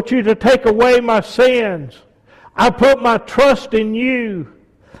Savior. I want you to take away my sins. I put my trust in you.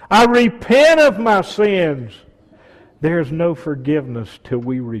 I repent of my sins. There's no forgiveness till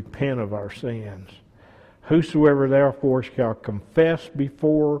we repent of our sins. Whosoever therefore shall confess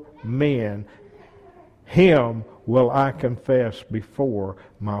before men, him will I confess before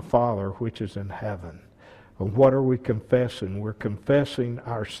my Father which is in heaven. And what are we confessing? We're confessing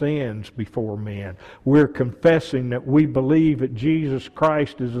our sins before men. We're confessing that we believe that Jesus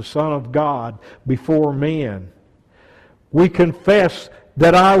Christ is the Son of God before men. We confess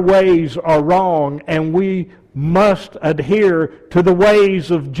that our ways are wrong and we must adhere to the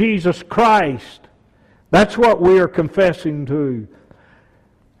ways of Jesus Christ. That's what we are confessing to.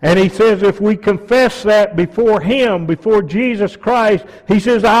 And He says if we confess that before Him, before Jesus Christ, He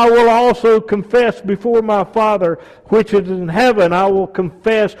says, I will also confess before my Father which is in heaven. I will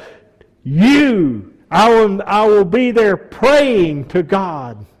confess you. I will be there praying to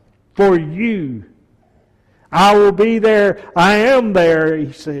God for you. I will be there, I am there,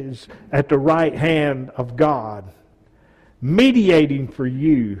 He says, at the right hand of God, mediating for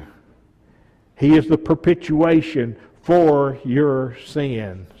you. He is the propitiation for your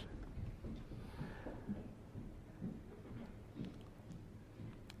sins.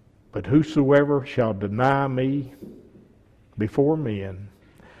 But whosoever shall deny me before men,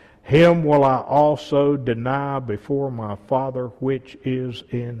 him will I also deny before my Father which is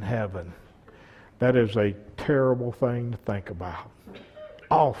in heaven. That is a terrible thing to think about.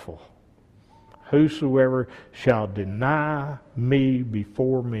 Awful. Whosoever shall deny me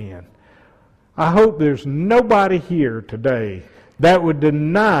before men. I hope there's nobody here today that would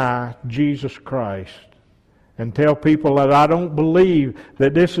deny Jesus Christ and tell people that I don't believe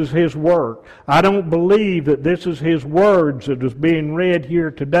that this is His work. I don't believe that this is His words that is being read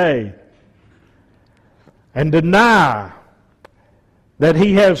here today. And deny that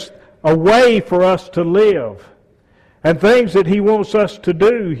He has a way for us to live and things that He wants us to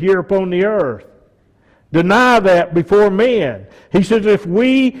do here upon the earth. Deny that before men. He says, if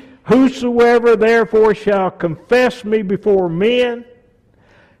we, whosoever therefore shall confess me before men,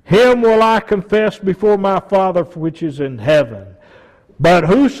 him will I confess before my Father which is in heaven. But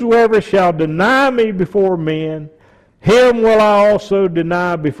whosoever shall deny me before men, him will I also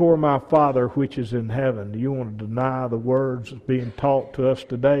deny before my Father which is in heaven. Do you want to deny the words that's being taught to us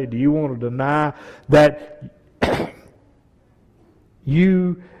today? Do you want to deny that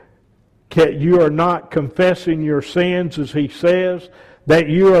you are not confessing your sins as He says? That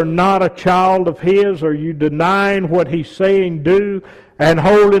you are not a child of His? Are you denying what He's saying do and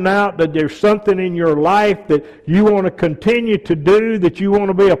holding out that there's something in your life that you want to continue to do, that you want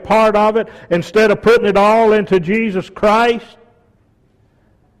to be a part of it, instead of putting it all into Jesus Christ?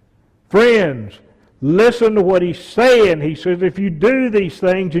 Friends, listen to what He's saying. He says, if you do these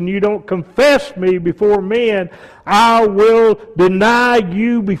things and you don't confess me before men, I will deny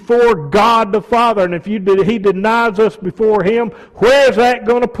you before God the Father. And if He denies us before Him, where's that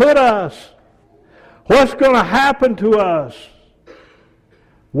going to put us? What's going to happen to us?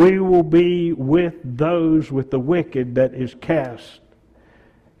 We will be with those with the wicked that is cast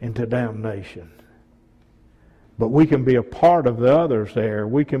into damnation. But we can be a part of the others there.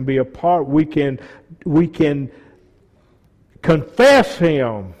 We can be a part. We can confess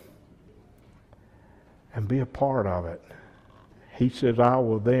Him and be a part of it. He says, I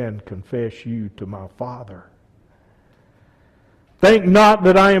will then confess you to my Father. Think not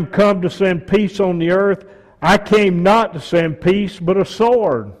that I am come to send peace on the earth. I came not to send peace, but a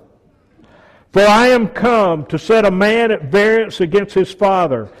sword. For I am come to set a man at variance against his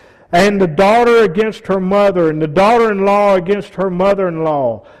father, and the daughter against her mother, and the daughter-in-law against her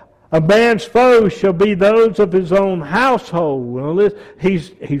mother-in-law. A man's foes shall be those of his own household. Well,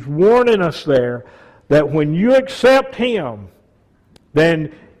 he's warning us there that when you accept Him,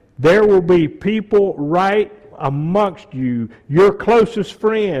 then there will be people right amongst you, your closest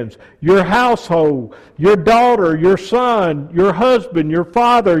friends, your household, your daughter, your son, your husband, your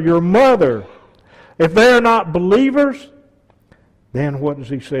father, your mother. If they're not believers, then what does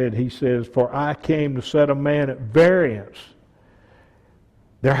He say? He says, for I came to set a man at variance.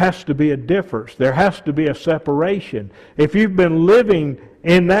 There has to be a difference. There has to be a separation. If you've been living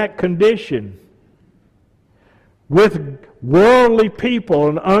in that condition with worldly people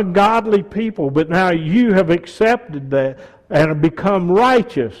and ungodly people, but now you have accepted that and have become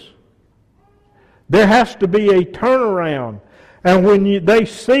righteous, there has to be a turnaround. And when they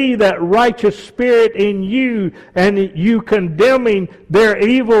see that righteous spirit in you and you condemning their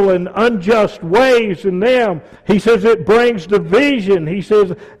evil and unjust ways in them, He says it brings division. He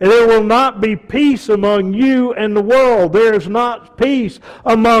says there will not be peace among you and the world. There is not peace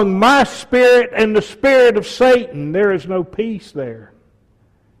among my spirit and the spirit of Satan. There is no peace there.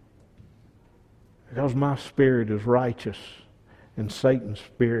 Because my spirit is righteous and Satan's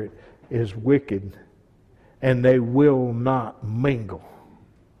spirit is wicked. And they will not mingle.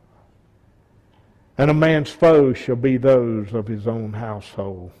 And a man's foes shall be those of his own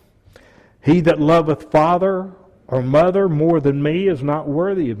household. He that loveth father or mother more than me is not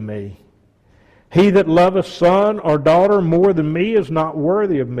worthy of me. He that loveth son or daughter more than me is not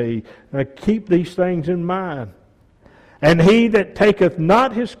worthy of me. Now keep these things in mind. And he that taketh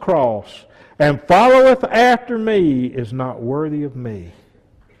not his cross and followeth after me is not worthy of me.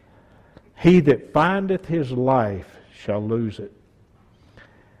 He that findeth his life shall lose it,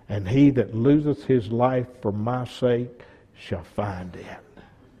 and he that loseth his life for my sake shall find it.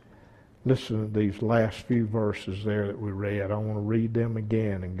 Listen to these last few verses there that we read. I want to read them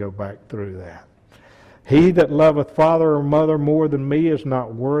again and go back through that. He that loveth father or mother more than me is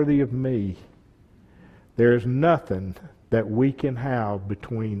not worthy of me. There is nothing that we can have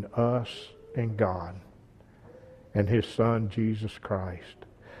between us and God and His Son, Jesus Christ.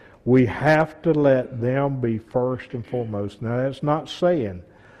 We have to let them be first and foremost. Now, that's not saying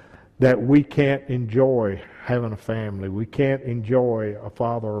that we can't enjoy having a family. We can't enjoy a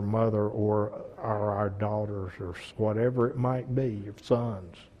father or mother or our daughters or whatever it might be, your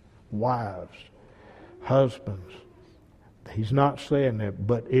sons, wives, husbands. He's not saying that.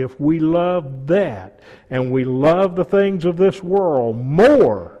 But if we love that and we love the things of this world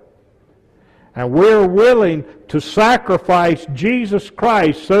more, and we're willing to sacrifice Jesus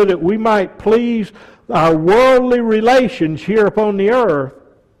Christ so that we might please our worldly relations here upon the earth,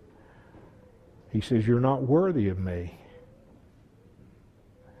 he says, you're not worthy of me.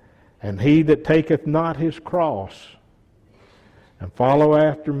 And he that taketh not his cross and follow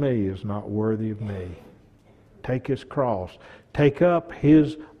after me is not worthy of me. Take his cross. Take up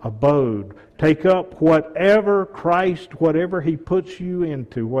his abode. Take up whatever Christ, whatever he puts you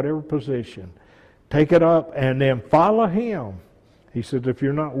into, whatever position. Take it up and then follow him. He says, if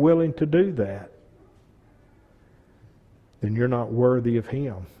you're not willing to do that, then you're not worthy of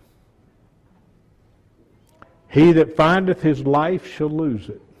him. He that findeth his life shall lose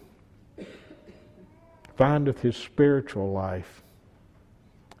it. Findeth his spiritual life.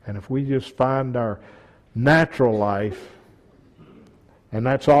 And if we just find our natural life, and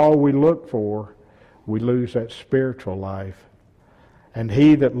that's all we look for, we lose that spiritual life. And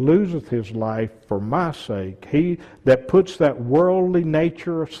he that loseth his life for my sake, he that puts that worldly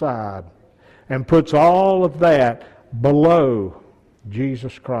nature aside and puts all of that below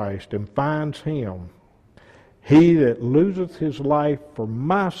Jesus Christ and finds him, he that loseth his life for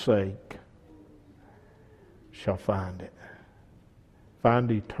my sake shall find it.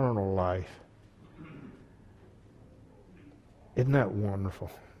 Find eternal life. Isn't that wonderful?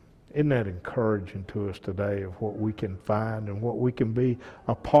 Isn't that encouraging to us today of what we can find and what we can be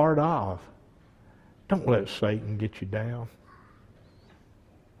a part of? Don't let Satan get you down.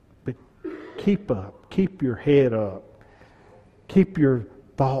 But keep up. Keep your head up. Keep your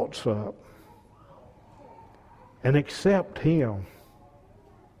thoughts up. And accept him.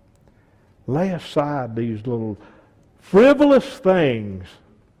 Lay aside these little frivolous things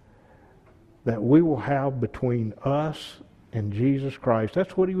that we will have between us and Jesus Christ.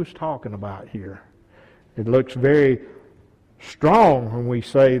 That's what he was talking about here. It looks very strong when we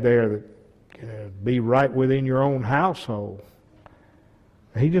say there that be right within your own household.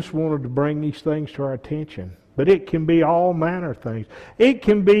 He just wanted to bring these things to our attention. But it can be all manner of things. It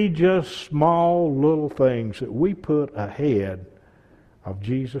can be just small little things that we put ahead of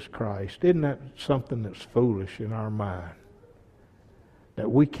Jesus Christ. Isn't that something that's foolish in our mind?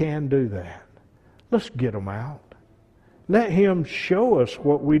 That we can do that. Let's get them out. Let him show us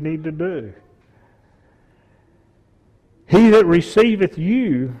what we need to do. He that receiveth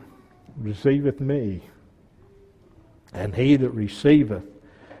you receiveth me. And he that receiveth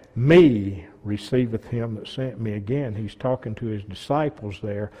me receiveth him that sent me. Again, he's talking to his disciples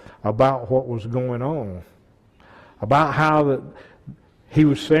there about what was going on. About how that he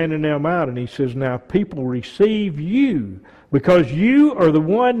was sending them out. And he says, now people receive you because you are the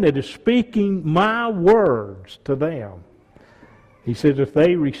one that is speaking my words to them. He says, if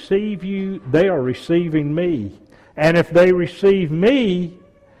they receive you, they are receiving me. And if they receive me,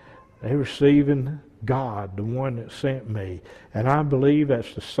 they're receiving God, the one that sent me. And I believe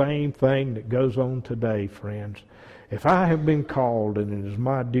that's the same thing that goes on today, friends. If I have been called, and it is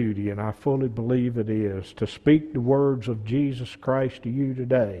my duty, and I fully believe it is, to speak the words of Jesus Christ to you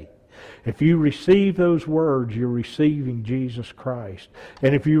today, if you receive those words, you're receiving Jesus Christ.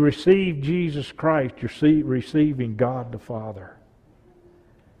 And if you receive Jesus Christ, you're receiving God the Father.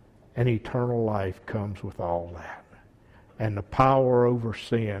 And eternal life comes with all that. And the power over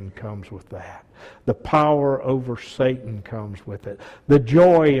sin comes with that. The power over Satan comes with it. The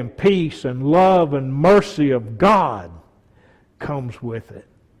joy and peace and love and mercy of God comes with it.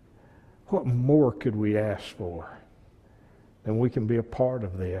 What more could we ask for than we can be a part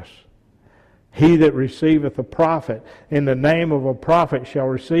of this? He that receiveth a prophet in the name of a prophet shall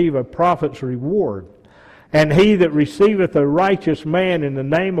receive a prophet's reward. And he that receiveth a righteous man in the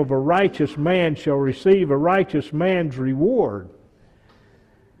name of a righteous man shall receive a righteous man's reward.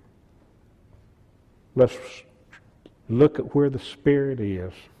 Let's look at where the Spirit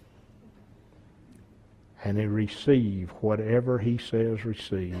is and receive whatever he says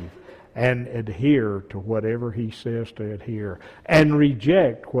receive, and adhere to whatever he says to adhere, and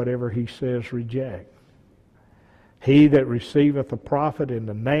reject whatever he says reject. He that receiveth a prophet in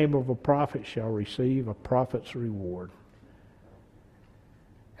the name of a prophet shall receive a prophet's reward.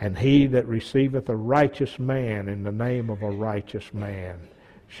 And he that receiveth a righteous man in the name of a righteous man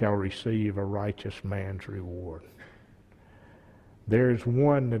shall receive a righteous man's reward. There is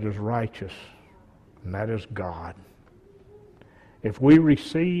one that is righteous, and that is God. If we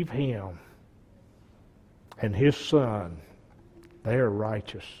receive Him and His Son, they are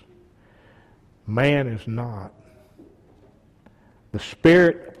righteous. Man is not. The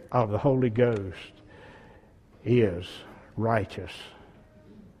Spirit of the Holy Ghost is righteous,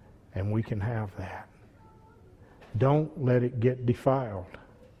 and we can have that. Don't let it get defiled.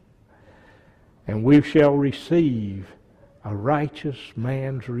 And we shall receive a righteous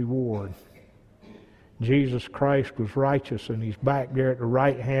man's reward. Jesus Christ was righteous, and He's back there at the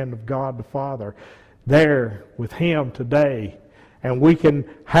right hand of God the Father, there with Him today. And we can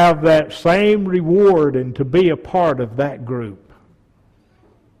have that same reward and to be a part of that group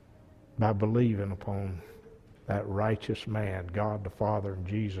by believing upon that righteous man, God the Father, and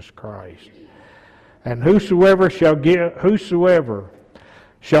Jesus Christ. And whosoever shall give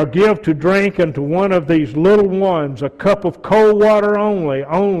to drink unto one of these little ones a cup of cold water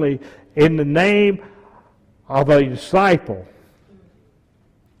only in the name of a disciple,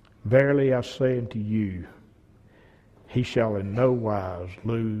 verily I say unto you, he shall in no wise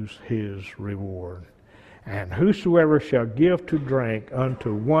lose his reward. And whosoever shall give to drink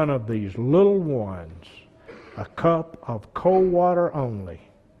unto one of these little ones a cup of cold water only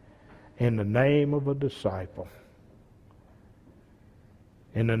in the name of a disciple,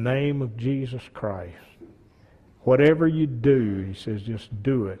 in the name of Jesus Christ, whatever you do, he says, just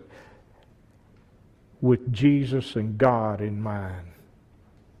do it with Jesus and God in mind.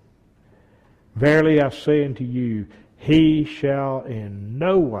 Verily I say unto you, he shall in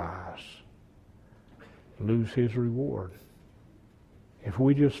no wise lose his reward. If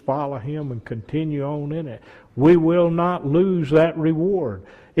we just follow Him and continue on in it, we will not lose that reward.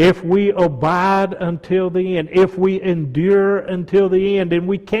 If we abide until the end, if we endure until the end, and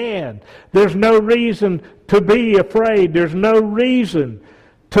we can. There's no reason to be afraid. There's no reason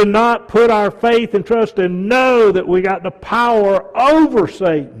to not put our faith and trust and know that we got the power over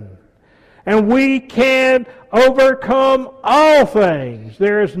Satan. And we can overcome all things.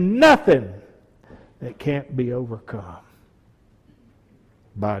 There is nothing that can't be overcome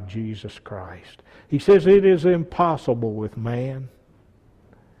by Jesus Christ. He says it is impossible with man.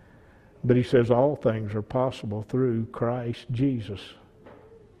 But he says all things are possible through Christ Jesus.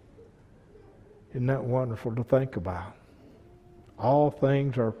 Isn't that wonderful to think about? All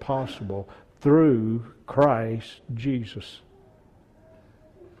things are possible through Christ Jesus.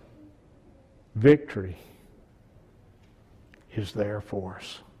 Victory is there for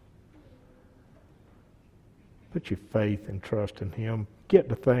us. Put your faith and trust in Him. Get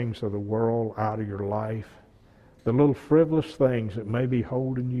the things of the world out of your life. The little frivolous things that may be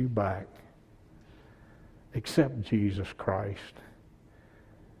holding you back. Accept Jesus Christ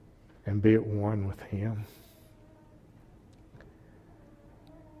and be at one with Him.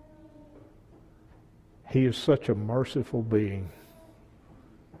 He is such a merciful being.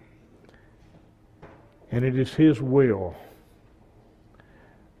 And it is His will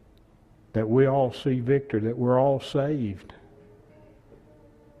that we all see victory, that we're all saved.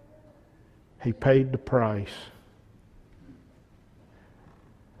 He paid the price.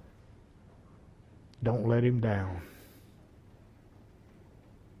 Don't let Him down.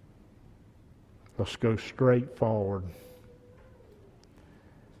 Let's go straight forward,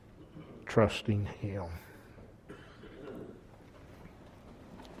 trusting Him.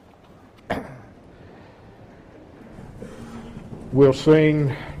 We'll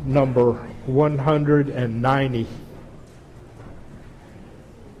sing number 190.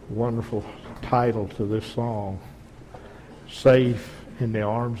 Wonderful title to this song. Safe in the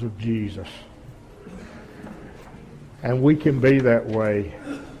Arms of Jesus. And we can be that way.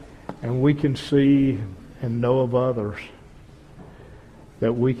 And we can see and know of others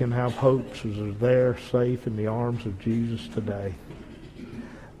that we can have hopes as they're safe in the arms of Jesus today.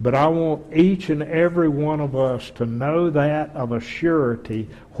 But I want each and every one of us to know that of a surety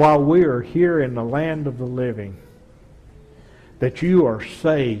while we are here in the land of the living, that you are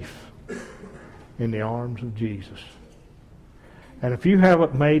safe in the arms of Jesus. And if you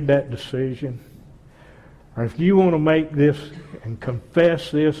haven't made that decision, or if you want to make this and confess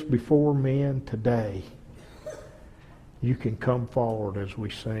this before men today, you can come forward as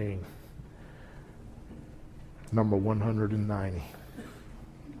we sing number 190.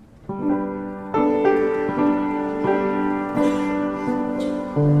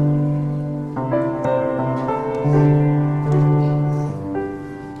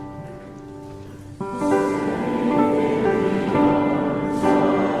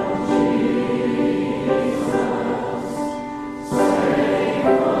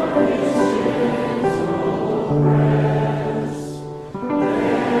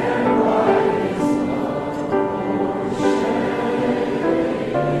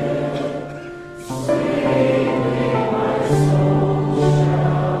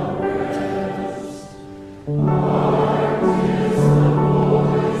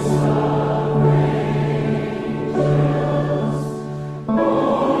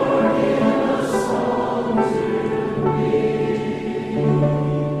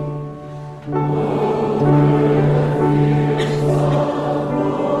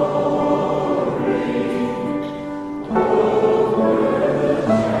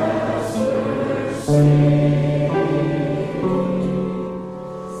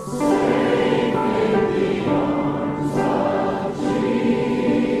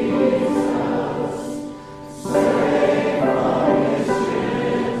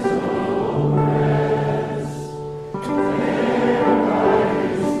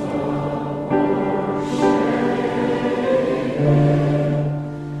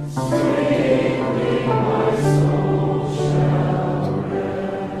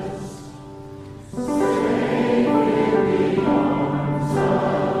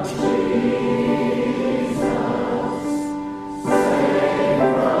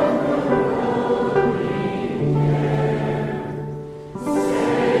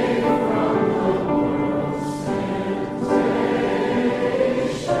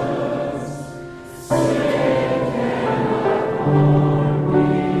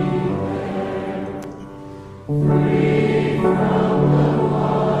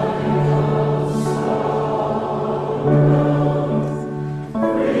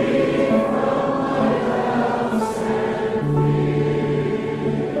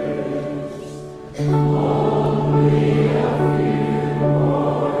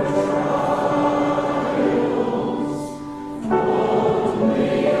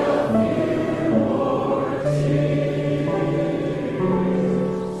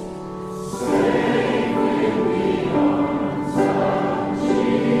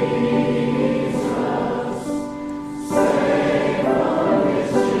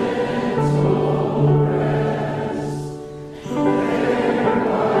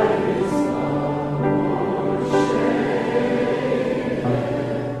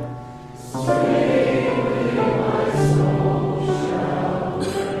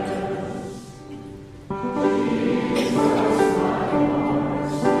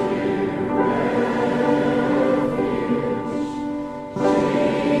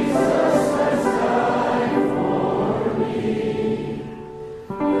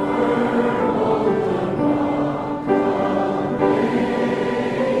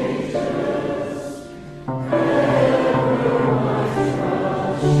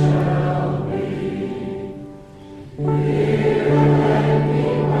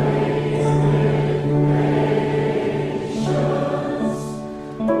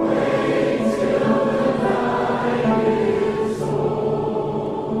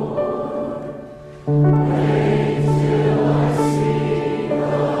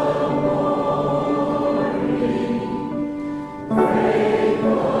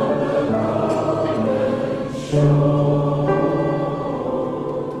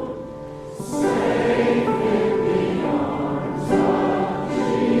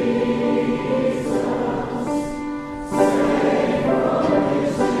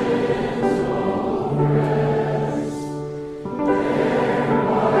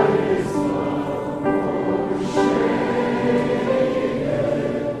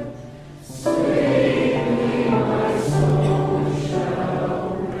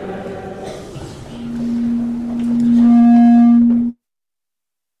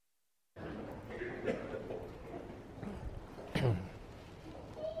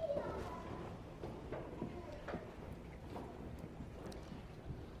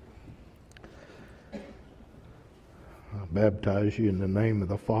 baptize you in the name of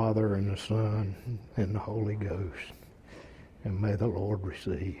the Father and the Son and the Holy Ghost. And may the Lord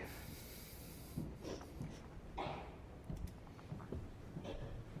receive.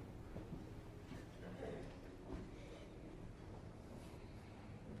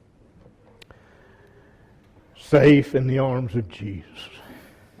 Safe in the arms of Jesus.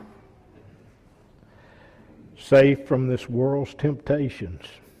 Safe from this world's temptations.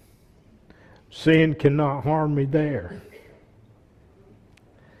 Sin cannot harm me there.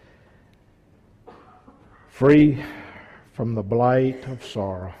 Free from the blight of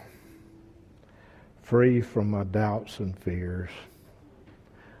sorrow. Free from my doubts and fears.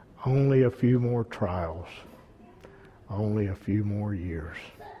 Only a few more trials. Only a few more years.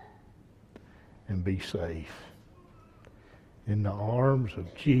 And be safe in the arms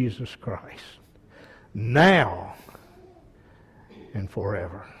of Jesus Christ, now and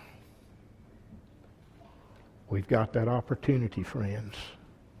forever. We've got that opportunity, friends.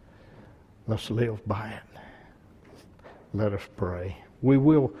 Let's live by it. Let us pray. We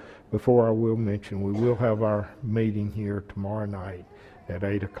will, before I will mention, we will have our meeting here tomorrow night at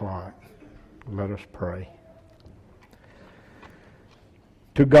 8 o'clock. Let us pray.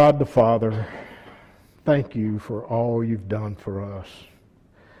 To God the Father, thank you for all you've done for us.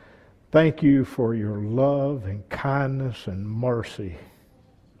 Thank you for your love and kindness and mercy.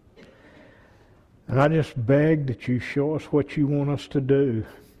 And I just beg that you show us what you want us to do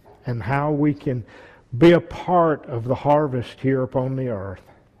and how we can be a part of the harvest here upon the earth.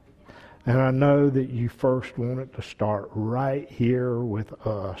 And I know that you first want it to start right here with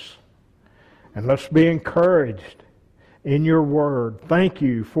us. And let's be encouraged in your word. Thank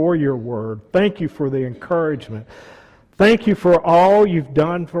you for your word. Thank you for the encouragement. Thank you for all you've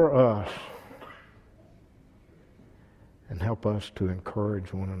done for us. And help us to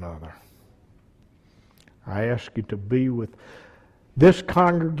encourage one another. I ask you to be with this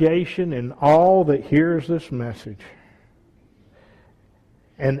congregation and all that hears this message,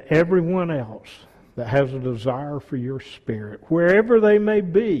 and everyone else that has a desire for your Spirit, wherever they may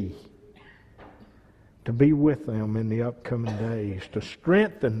be, to be with them in the upcoming days, to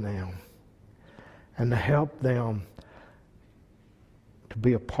strengthen them and to help them to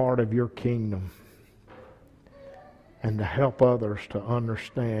be a part of your kingdom and to help others to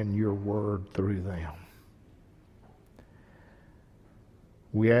understand your word through them.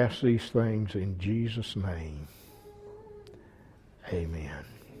 We ask these things in Jesus' name. Amen.